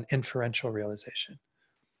we call an inferential realization.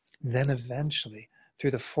 Then eventually,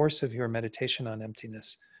 through the force of your meditation on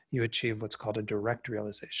emptiness, you achieve what's called a direct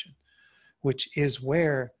realization, which is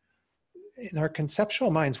where in our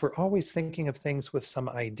conceptual minds, we're always thinking of things with some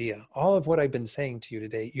idea. All of what I've been saying to you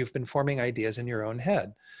today, you've been forming ideas in your own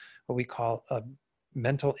head, what we call a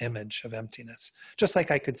mental image of emptiness. Just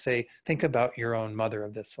like I could say, think about your own mother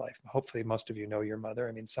of this life. Hopefully most of you know your mother.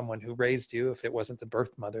 I mean, someone who raised you, if it wasn't the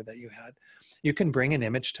birth mother that you had. You can bring an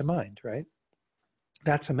image to mind, right?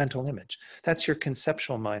 That's a mental image. That's your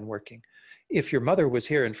conceptual mind working. If your mother was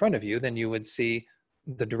here in front of you, then you would see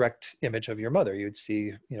the direct image of your mother. You'd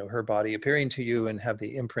see, her body appearing to you and have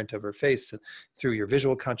the imprint of her face through your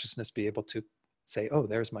visual consciousness, be able to say, oh,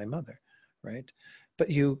 there's my mother, right? But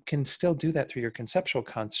you can still do that through your conceptual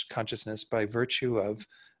consciousness by virtue of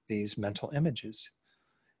these mental images.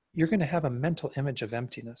 You're going to have a mental image of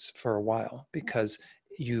emptiness for a while because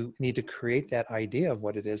you need to create that idea of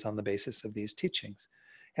what it is on the basis of these teachings.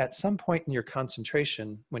 At some point in your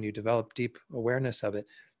concentration, when you develop deep awareness of it,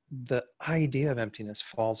 the idea of emptiness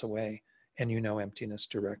falls away and you know emptiness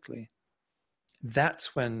directly.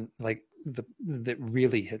 That's when that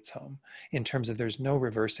really hits home in terms of there's no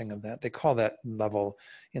reversing of that. They call that level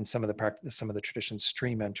in some of the traditions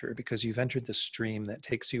stream enter, because you've entered the stream that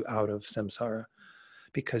takes you out of samsara,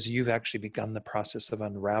 because you've actually begun the process of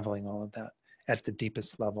unraveling all of that at the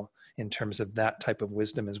deepest level. In terms of that type of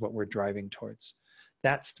wisdom is what we're driving towards.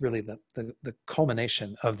 That's really the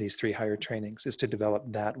culmination of these 3 higher trainings, is to develop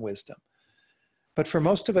that wisdom. But for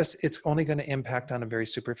most of us, it's only going to impact on a very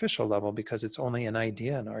superficial level because it's only an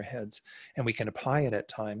idea in our heads, and we can apply it at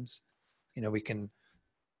times. We can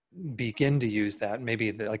begin to use that.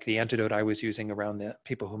 Maybe like the antidote I was using around the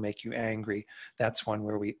people who make you angry. That's one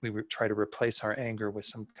where we try to replace our anger with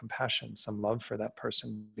some compassion, some love for that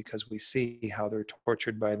person, because we see how they're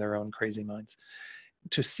tortured by their own crazy minds.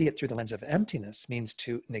 To see it through the lens of emptiness means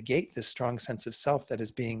to negate this strong sense of self that is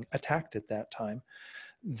being attacked at that time.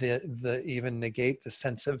 Even negate the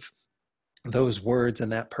sense of those words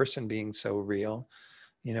and that person being so real.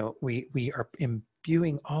 We are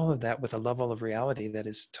imbuing all of that with a level of reality that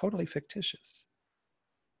is totally fictitious.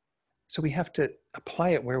 So we have to apply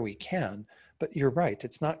it where we can, but you're right,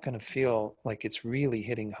 it's not going to feel like it's really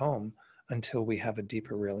hitting home until we have a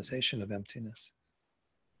deeper realization of emptiness.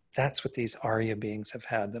 That's what these Arya beings have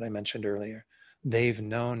had that I mentioned earlier. They've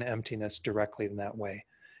known emptiness directly in that way.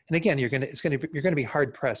 And again, you're going to be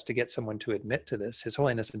hard pressed to get someone to admit to this. His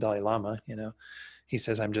Holiness the Dalai Lama, he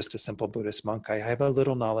says, I'm just a simple Buddhist monk. I have a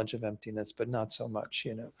little knowledge of emptiness, but not so much,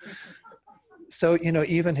 So,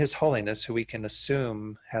 even His Holiness, who we can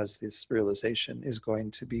assume has this realization, is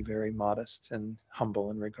going to be very modest and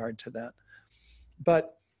humble in regard to that.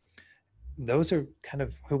 But those are kind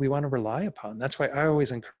of who we want to rely upon. That's why I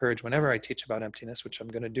always encourage, whenever I teach about emptiness, which I'm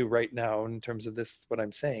going to do right now in terms of this, what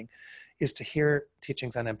I'm saying, is to hear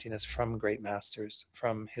teachings on emptiness from great masters,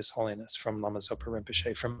 from His Holiness, from Lama Zopa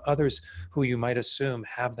Rinpoche, from others who you might assume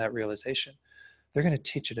have that realization. They're going to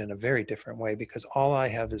teach it in a very different way, because all I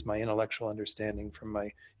have is my intellectual understanding from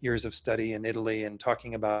my years of study in Italy and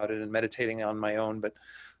talking about it and meditating on my own, but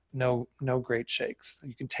no great shakes.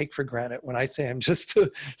 You can take for granted when I say I'm just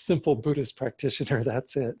a simple Buddhist practitioner,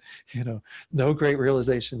 that's it. No great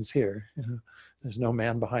realizations here. There's no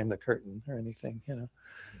man behind the curtain or anything,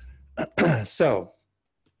 So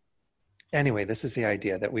anyway, this is the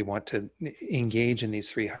idea that we want to engage in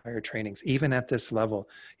these 3 higher trainings. Even at this level,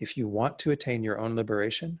 if you want to attain your own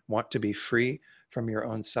liberation, want to be free from your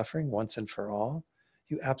own suffering once and for all,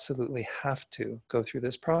 you absolutely have to go through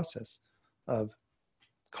this process of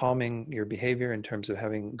calming your behavior in terms of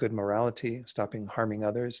having good morality, stopping harming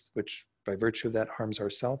others, which by virtue of that harms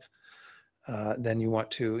ourselves. Then you want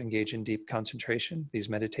to engage in deep concentration, these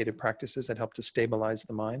meditative practices that help to stabilize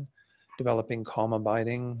the mind, developing calm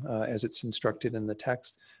abiding as it's instructed in the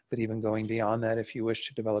text, but even going beyond that if you wish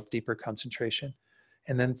to develop deeper concentration.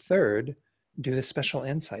 And then third, do the special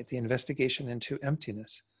insight, the investigation into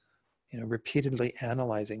emptiness, repeatedly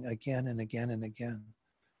analyzing again and again and again,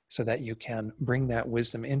 so that you can bring that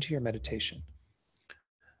wisdom into your meditation.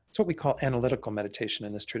 It's what we call analytical meditation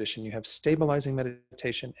in this tradition. You have stabilizing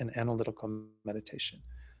meditation and analytical meditation.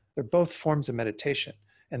 They're both forms of meditation,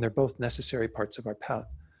 and they're both necessary parts of our path.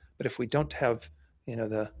 But if we don't have,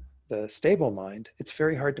 the stable mind, it's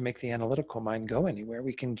very hard to make the analytical mind go anywhere.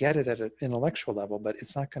 We can get it at an intellectual level, but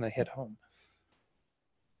it's not going to hit home.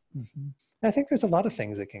 Mm-hmm. I think there's a lot of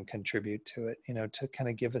things that can contribute to it, to kind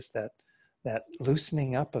of give us that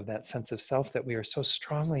loosening up of that sense of self that we are so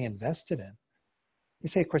strongly invested in. You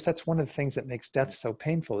say, of course, that's one of the things that makes death so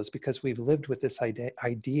painful, is because we've lived with this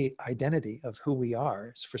identity of who we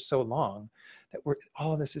are for so long that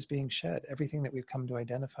all of this is being shed. Everything that we've come to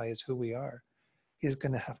identify as who we are is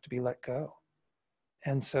going to have to be let go.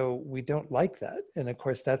 And so we don't like that. And of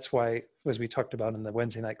course, that's why, as we talked about in the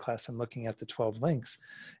Wednesday night class and looking at the 12 links,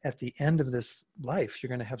 at the end of this life, you're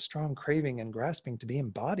going to have strong craving and grasping to be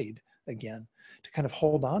embodied again, to kind of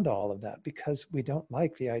hold on to all of that, because we don't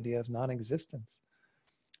like the idea of non-existence.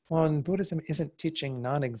 Well, and Buddhism isn't teaching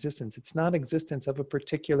non-existence. It's non-existence of a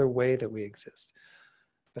particular way that we exist.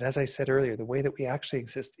 But as I said earlier, the way that we actually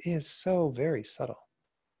exist is so very subtle.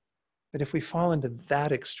 But if we fall into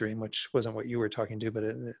that extreme, which wasn't what you were talking to, but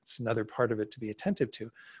it's another part of it to be attentive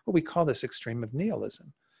to, what we call this extreme of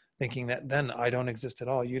nihilism, thinking that then I don't exist at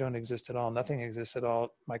all, you don't exist at all, nothing exists at all,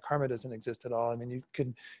 my karma doesn't exist at all. I mean, you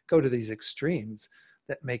could go to these extremes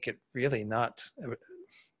that make it really not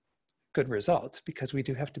good results, because we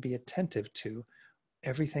do have to be attentive to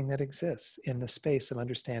everything that exists in the space of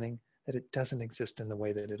understanding that it doesn't exist in the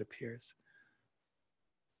way that it appears,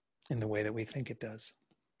 in the way that we think it does.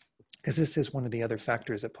 Because this is one of the other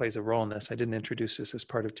factors that plays a role in this. I didn't introduce this as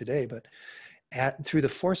part of today, but through the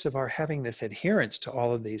force of our having this adherence to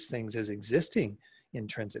all of these things as existing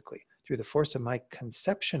intrinsically, through the force of my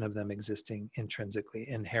conception of them existing intrinsically,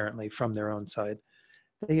 inherently from their own side,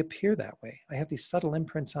 they appear that way. I have these subtle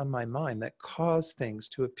imprints on my mind that cause things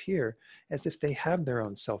to appear as if they have their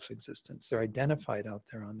own self-existence. They're identified out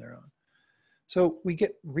there on their own. So we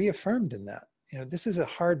get reaffirmed in that. This is a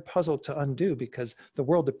hard puzzle to undo, because the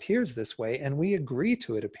world appears this way and we agree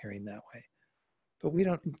to it appearing that way. But we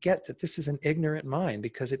don't get that this is an ignorant mind,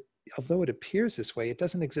 because although it appears this way, it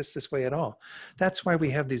doesn't exist this way at all. That's why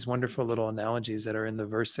we have these wonderful little analogies that are in the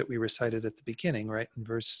verse that we recited at the beginning, right? In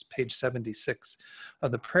page 76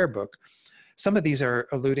 of the prayer book. Some of these are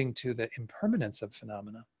alluding to the impermanence of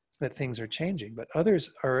phenomena, that things are changing, but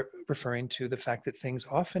others are referring to the fact that things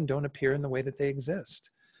often don't appear in the way that they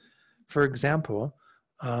exist. For example,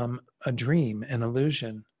 a dream, an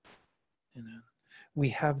illusion. We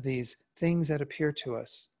have these things that appear to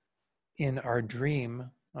us in our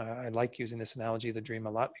dream. I like using this analogy of the dream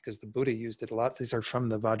a lot, because the Buddha used it a lot. These are from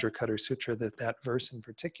the Vajracutter Sutra, that verse in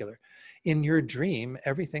particular. In your dream,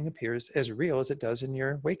 everything appears as real as it does in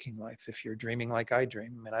your waking life. If you're dreaming like I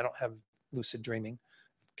dream, I mean, I don't have lucid dreaming.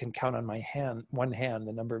 Can count on one hand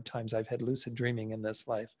the number of times I've had lucid dreaming in this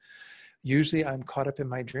life. Usually I'm caught up in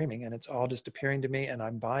my dreaming and it's all just appearing to me, and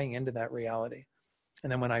I'm buying into that reality.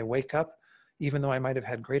 And then when I wake up, even though I might have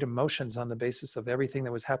had great emotions on the basis of everything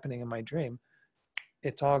that was happening in my dream,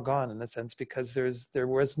 it's all gone in a sense, because there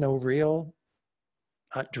was no real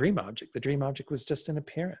dream object. The dream object was just an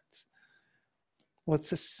appearance. Well,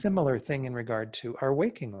 it's a similar thing in regard to our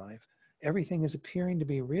waking life. Everything is appearing to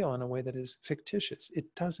be real in a way that is fictitious. It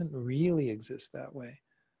doesn't really exist that way.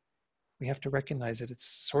 We have to recognize that it's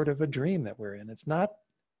sort of a dream that we're in. It's not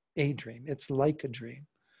a dream. It's like a dream.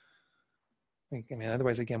 I mean,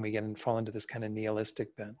 otherwise, again, we get and fall into this kind of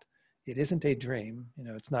nihilistic bent. It isn't a dream.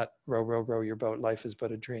 It's not row, row, row your boat. Life is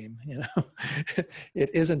but a dream. It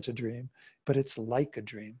isn't a dream, but it's like a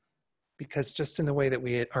dream. Because just in the way that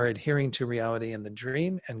we are adhering to reality in the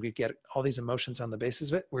dream, and we get all these emotions on the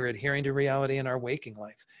basis of it, we're adhering to reality in our waking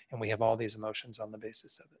life, and we have all these emotions on the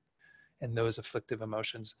basis of it. And those afflictive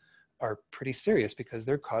emotions are pretty serious, because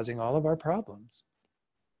they're causing all of our problems.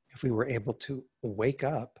 If we were able to wake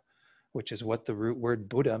up, which is what the root word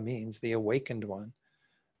Buddha means, the awakened one,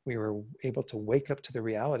 we were able to wake up to the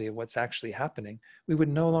reality of what's actually happening, we would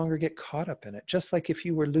no longer get caught up in it. Just like if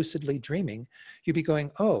you were lucidly dreaming, you'd be going,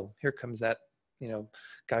 oh, here comes that,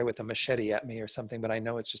 guy with a machete at me or something, but I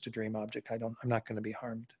know it's just a dream object. I'm not going to be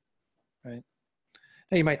harmed, right?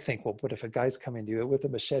 Now you might think, well, what if a guy's coming to you with a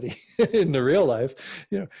machete in the real life?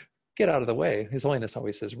 get out of the way. His Holiness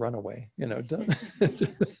always says, run away, you know,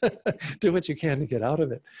 do what you can to get out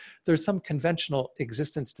of it. There's some conventional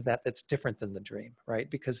existence to that that's different than the dream, right?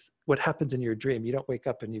 Because what happens in your dream, you don't wake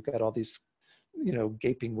up and you've got all these, you know,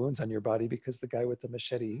 gaping wounds on your body because the guy with the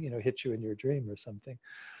machete, you know, hit you in your dream or something.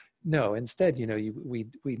 No, instead, you know, we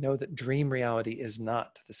know that dream reality is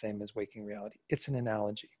not the same as waking reality. It's an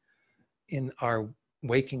analogy. In our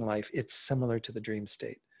waking life, it's similar to the dream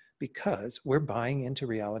state because we're buying into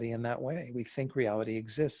reality in that way. We think reality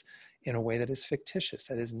exists in a way that is fictitious,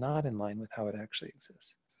 that is not in line with how it actually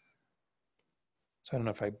exists. So I don't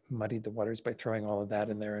know if I muddied the waters by throwing all of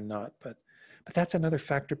that in there or not, but that's another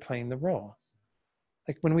factor playing the role.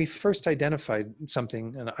 Like when we first identified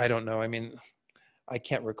something, and I don't know, I mean, I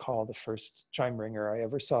can't recall the first chime ringer I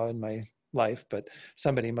ever saw in my life, but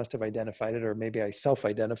somebody must have identified it, or maybe I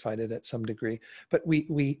self-identified it at some degree. But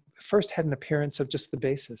we first had an appearance of just the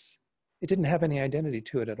basis. It didn't have any identity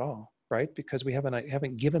to it at all, right? Because we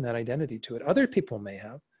haven't given that identity to it. Other people may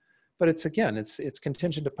have, but it's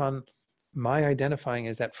contingent upon my identifying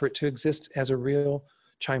as that for it to exist as a real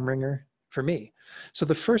chime ringer for me. So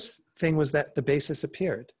the first thing was that the basis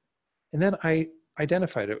appeared, and then I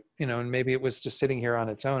identified it, you know, and maybe it was just sitting here on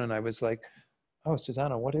its own, and I was like, oh,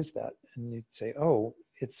 Susanna, what is that? And you'd say, oh,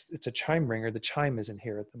 it's a chime ringer. The chime isn't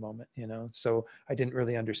here at the moment, you know? So I didn't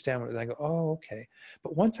really understand what it was. I go, oh, okay.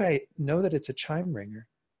 But once I know that it's a chime ringer,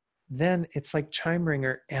 then it's like chime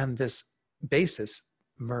ringer and this basis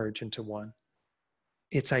merge into one.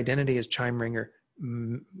 Its identity as chime ringer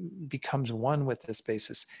becomes one with this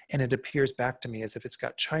basis, and it appears back to me as if it's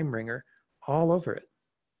got chime ringer all over it.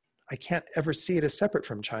 I can't ever see it as separate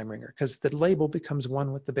from chime ringer because the label becomes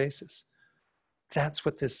one with the basis. That's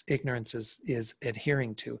what this ignorance is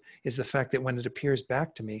adhering to, is the fact that when it appears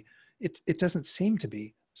back to me, it doesn't seem to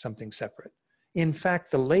be something separate. In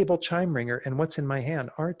fact, the label chime ringer and what's in my hand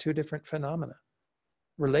are two different phenomena,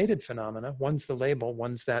 related phenomena. One's the label,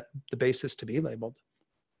 one's the basis to be labeled.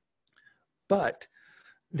 But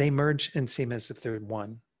they merge and seem as if they're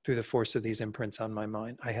one through the force of these imprints on my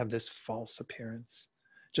mind. I have this false appearance.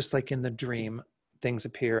 Just like in the dream, things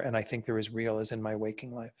appear and I think they're as real as in my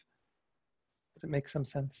waking life. Does it make some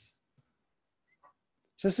sense?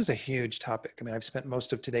 So this is a huge topic. I mean, I've spent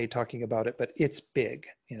most of today talking about it, but it's big.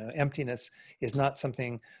 You know, emptiness is not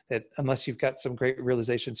something that, unless you've got some great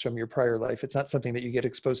realizations from your prior life, it's not something that you get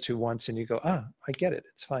exposed to once and you go, ah, I get it,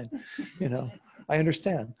 it's fine. You know, I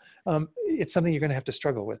understand. It's something you're going to have to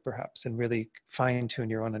struggle with perhaps and really fine tune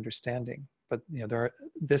your own understanding. But you know,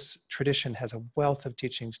 this tradition has a wealth of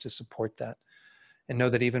teachings to support that. And know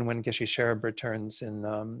that even when Geshe Sherab returns in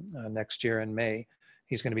next year in May,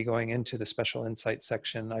 he's going to be going into the special insight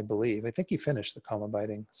section, I believe. I think he finished the calm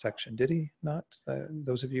abiding section. Did he not?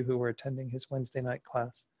 Those of you who were attending his Wednesday night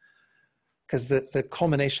class. Because the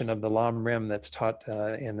culmination of the Lam Rim that's taught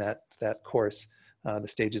in that course, the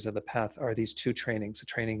stages of the path, are these two trainings, a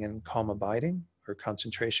training in calm abiding or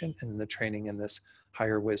concentration, and then the training in this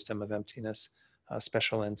higher wisdom of emptiness,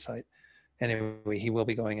 special insight. Anyway, he will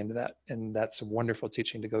be going into that. And that's a wonderful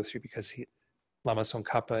teaching to go through because Lama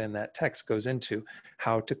Tsongkhapa in that text goes into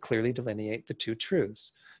how to clearly delineate the two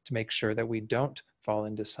truths to make sure that we don't fall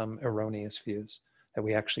into some erroneous views, that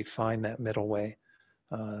we actually find that middle way,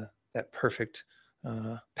 that perfect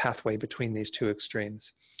pathway between these two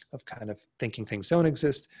extremes of kind of thinking things don't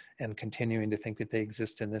exist and continuing to think that they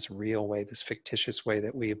exist in this real way, this fictitious way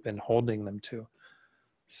that we have been holding them to.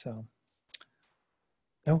 So,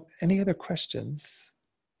 no, any other questions?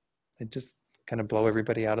 I just kind of blow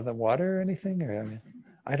everybody out of the water or anything? Or, I mean,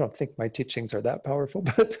 I don't think my teachings are that powerful,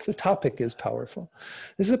 but the topic is powerful.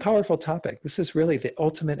 This is a powerful topic. This is really the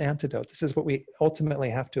ultimate antidote. This is what we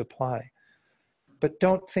ultimately have to apply. But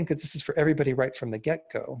don't think that this is for everybody right from the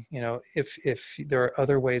get-go. You know, if there are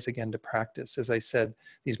other ways, again, to practice, as I said,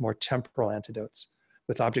 these more temporal antidotes.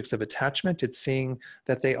 With objects of attachment, it's seeing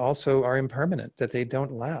that they also are impermanent, that they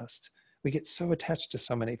don't last. We get so attached to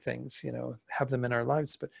so many things, you know, have them in our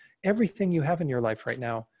lives, but everything you have in your life right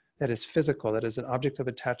now that is physical, that is an object of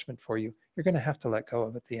attachment for you, you're going to have to let go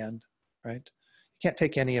of at the end, right? You can't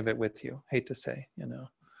take any of it with you, hate to say, you know.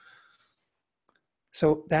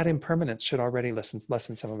 So that impermanence should already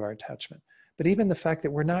lessen some of our attachment. But even the fact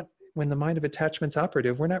that we're not, when the mind of attachment's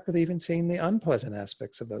operative, we're not really even seeing the unpleasant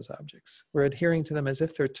aspects of those objects. We're adhering to them as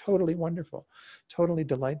if they're totally wonderful, totally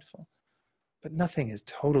delightful. But nothing is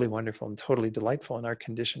totally wonderful and totally delightful in our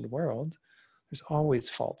conditioned world. There's always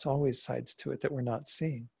faults, always sides to it that we're not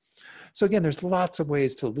seeing. So again, there's lots of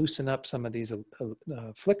ways to loosen up some of these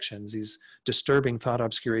afflictions, these disturbing thought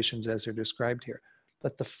obscurations as they're described here.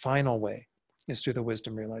 But the final way is through the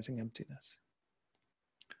wisdom realizing emptiness.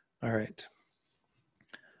 All right.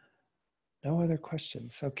 No other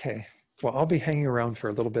questions. Okay. Well, I'll be hanging around for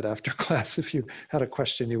a little bit after class if you had a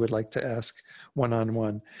question you would like to ask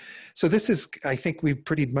one-on-one. So this is, I think we've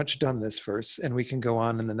pretty much done this verse, and we can go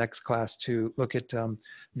on in the next class to look at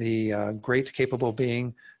the great capable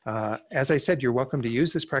being. As I said, you're welcome to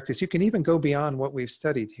use this practice. You can even go beyond what we've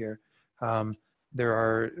studied here. There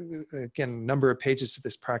are, again, a number of pages to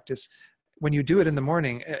this practice. When you do it in the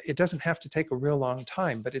morning, it doesn't have to take a real long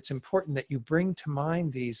time, but it's important that you bring to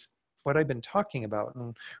mind these, what I've been talking about,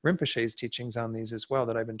 and Rinpoche's teachings on these as well,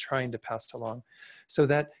 that I've been trying to pass along, so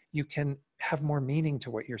that you can have more meaning to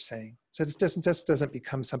what you're saying. So this doesn't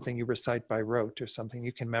become something you recite by rote or something.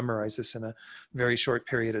 You can memorize this in a very short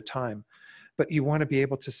period of time. But you want to be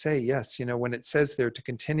able to say, yes, you know, when it says there to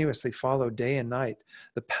continuously follow day and night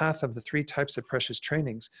the path of the 3 types of precious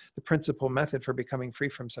trainings, the principal method for becoming free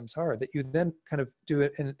from samsara, that you then kind of do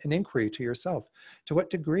it in an inquiry to yourself. To what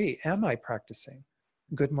degree am I practicing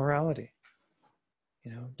good morality?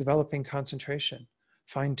 You know, developing concentration,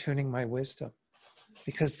 fine-tuning my wisdom,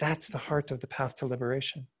 because that's the heart of the path to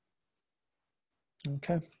liberation.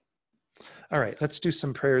 Okay. All right, let's do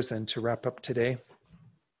some prayers then to wrap up today.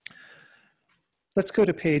 Let's go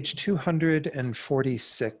to page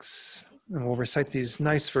 246, and we'll recite these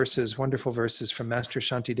nice verses, wonderful verses from Master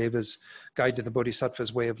Shantideva's Guide to the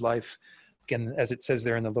Bodhisattva's Way of Life. Again, as it says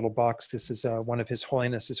there in the little box, this is one of His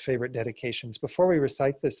Holiness's favorite dedications. Before we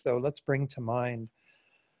recite this, though, let's bring to mind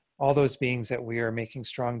all those beings that we are making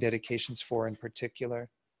strong dedications for in particular.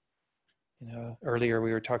 You know, earlier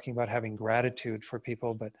we were talking about having gratitude for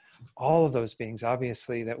people, but all of those beings,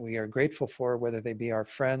 obviously, that we are grateful for, whether they be our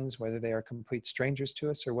friends, whether they are complete strangers to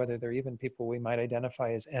us, or whether they're even people we might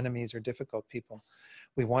identify as enemies or difficult people.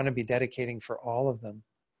 We want to be dedicating for all of them.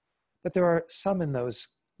 But there are some in those,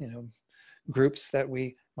 you know, groups that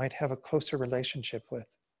we might have a closer relationship with.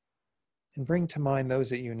 And bring to mind those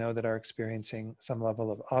that you know that are experiencing some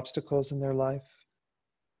level of obstacles in their life,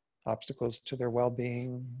 obstacles to their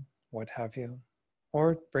well-being, what have you.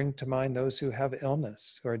 Or bring to mind those who have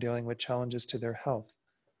illness, who are dealing with challenges to their health.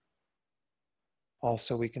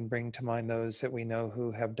 Also, we can bring to mind those that we know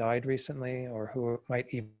who have died recently or who might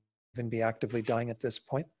even be actively dying at this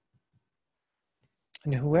point.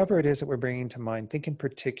 And whoever it is that we're bringing to mind, think in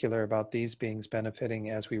particular about these beings benefiting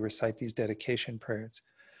as we recite these dedication prayers.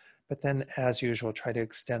 But then, as usual, try to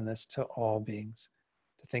extend this to all beings,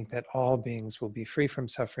 to think that all beings will be free from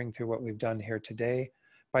suffering through what we've done here today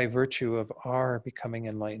by virtue of our becoming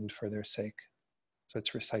enlightened for their sake. So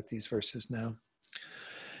let's recite these verses now.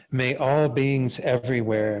 May all beings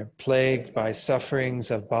everywhere, plagued by sufferings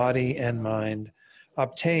of body and mind,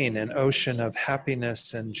 obtain an ocean of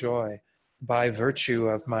happiness and joy by virtue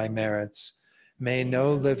of my merits. May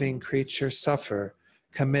no living creature suffer,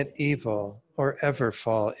 commit evil, or ever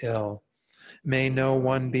fall ill. May no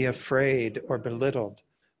one be afraid or belittled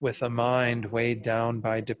with a mind weighed down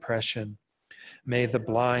by depression. May the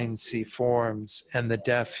blind see forms and the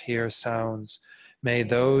deaf hear sounds. May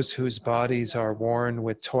those whose bodies are worn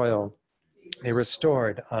with toil be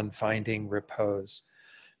restored on finding repose.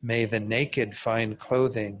 May the naked find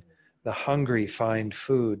clothing, the hungry find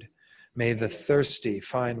food. May the thirsty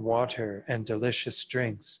find water and delicious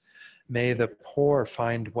drinks. May the poor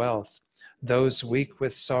find wealth, those weak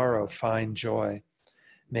with sorrow find joy.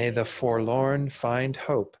 May the forlorn find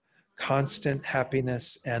hope, constant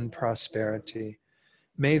happiness and prosperity.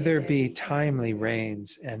 May there be timely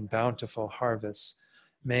rains and bountiful harvests.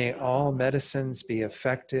 May all medicines be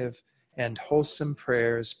effective and wholesome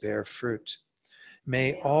prayers bear fruit.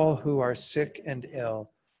 May all who are sick and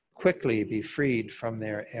ill quickly be freed from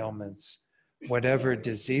their ailments. Whatever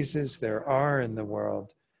diseases there are in the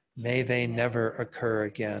world, may they never occur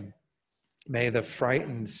again. May the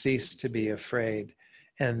frightened cease to be afraid,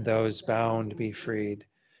 and those bound be freed.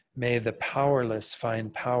 May the powerless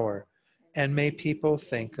find power, and may people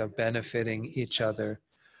think of benefiting each other.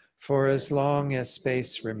 For as long as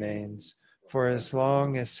space remains, for as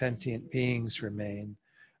long as sentient beings remain,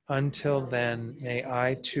 until then may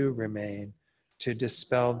I too remain to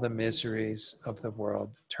dispel the miseries of the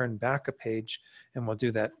world. Turn back a page, and we'll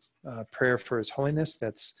do that prayer for His Holiness.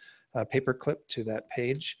 That's a paper clip to that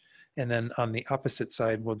page. And then on the opposite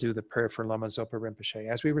side, we'll do the prayer for Lama Zopa Rinpoche.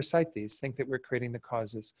 As we recite these, think that we're creating the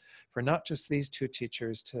causes for not just these 2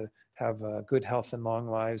 teachers to have good health and long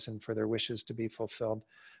lives and for their wishes to be fulfilled,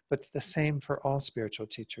 but the same for all spiritual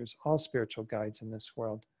teachers, all spiritual guides in this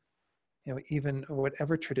world. You know, even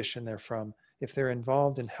whatever tradition they're from, if they're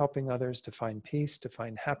involved in helping others to find peace, to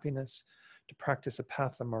find happiness, to practice a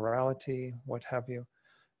path of morality, what have you,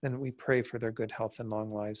 then we pray for their good health and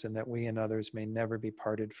long lives, and that we and others may never be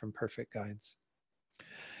parted from perfect guides.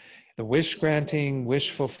 the wish-granting,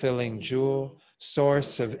 wish-fulfilling jewel,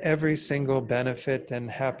 source of every single benefit and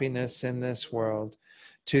happiness in this world,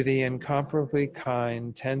 to the incomparably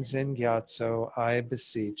kind Tenzin Gyatso, I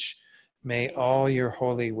beseech, may all your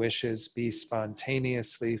holy wishes be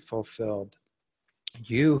spontaneously fulfilled.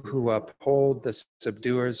 You who uphold the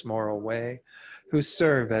subduer's moral way, who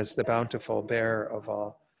serve as the bountiful bearer of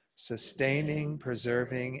all, sustaining,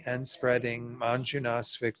 preserving, and spreading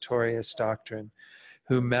Manjunath's victorious doctrine,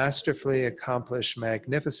 who masterfully accomplish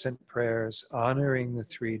magnificent prayers honoring the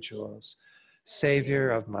three jewels, Savior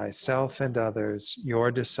of myself and others,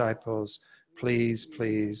 your disciples, please,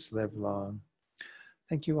 please live long.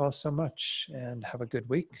 Thank you all so much and have a good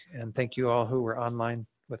week. And thank you all who were online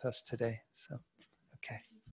with us today. So, okay.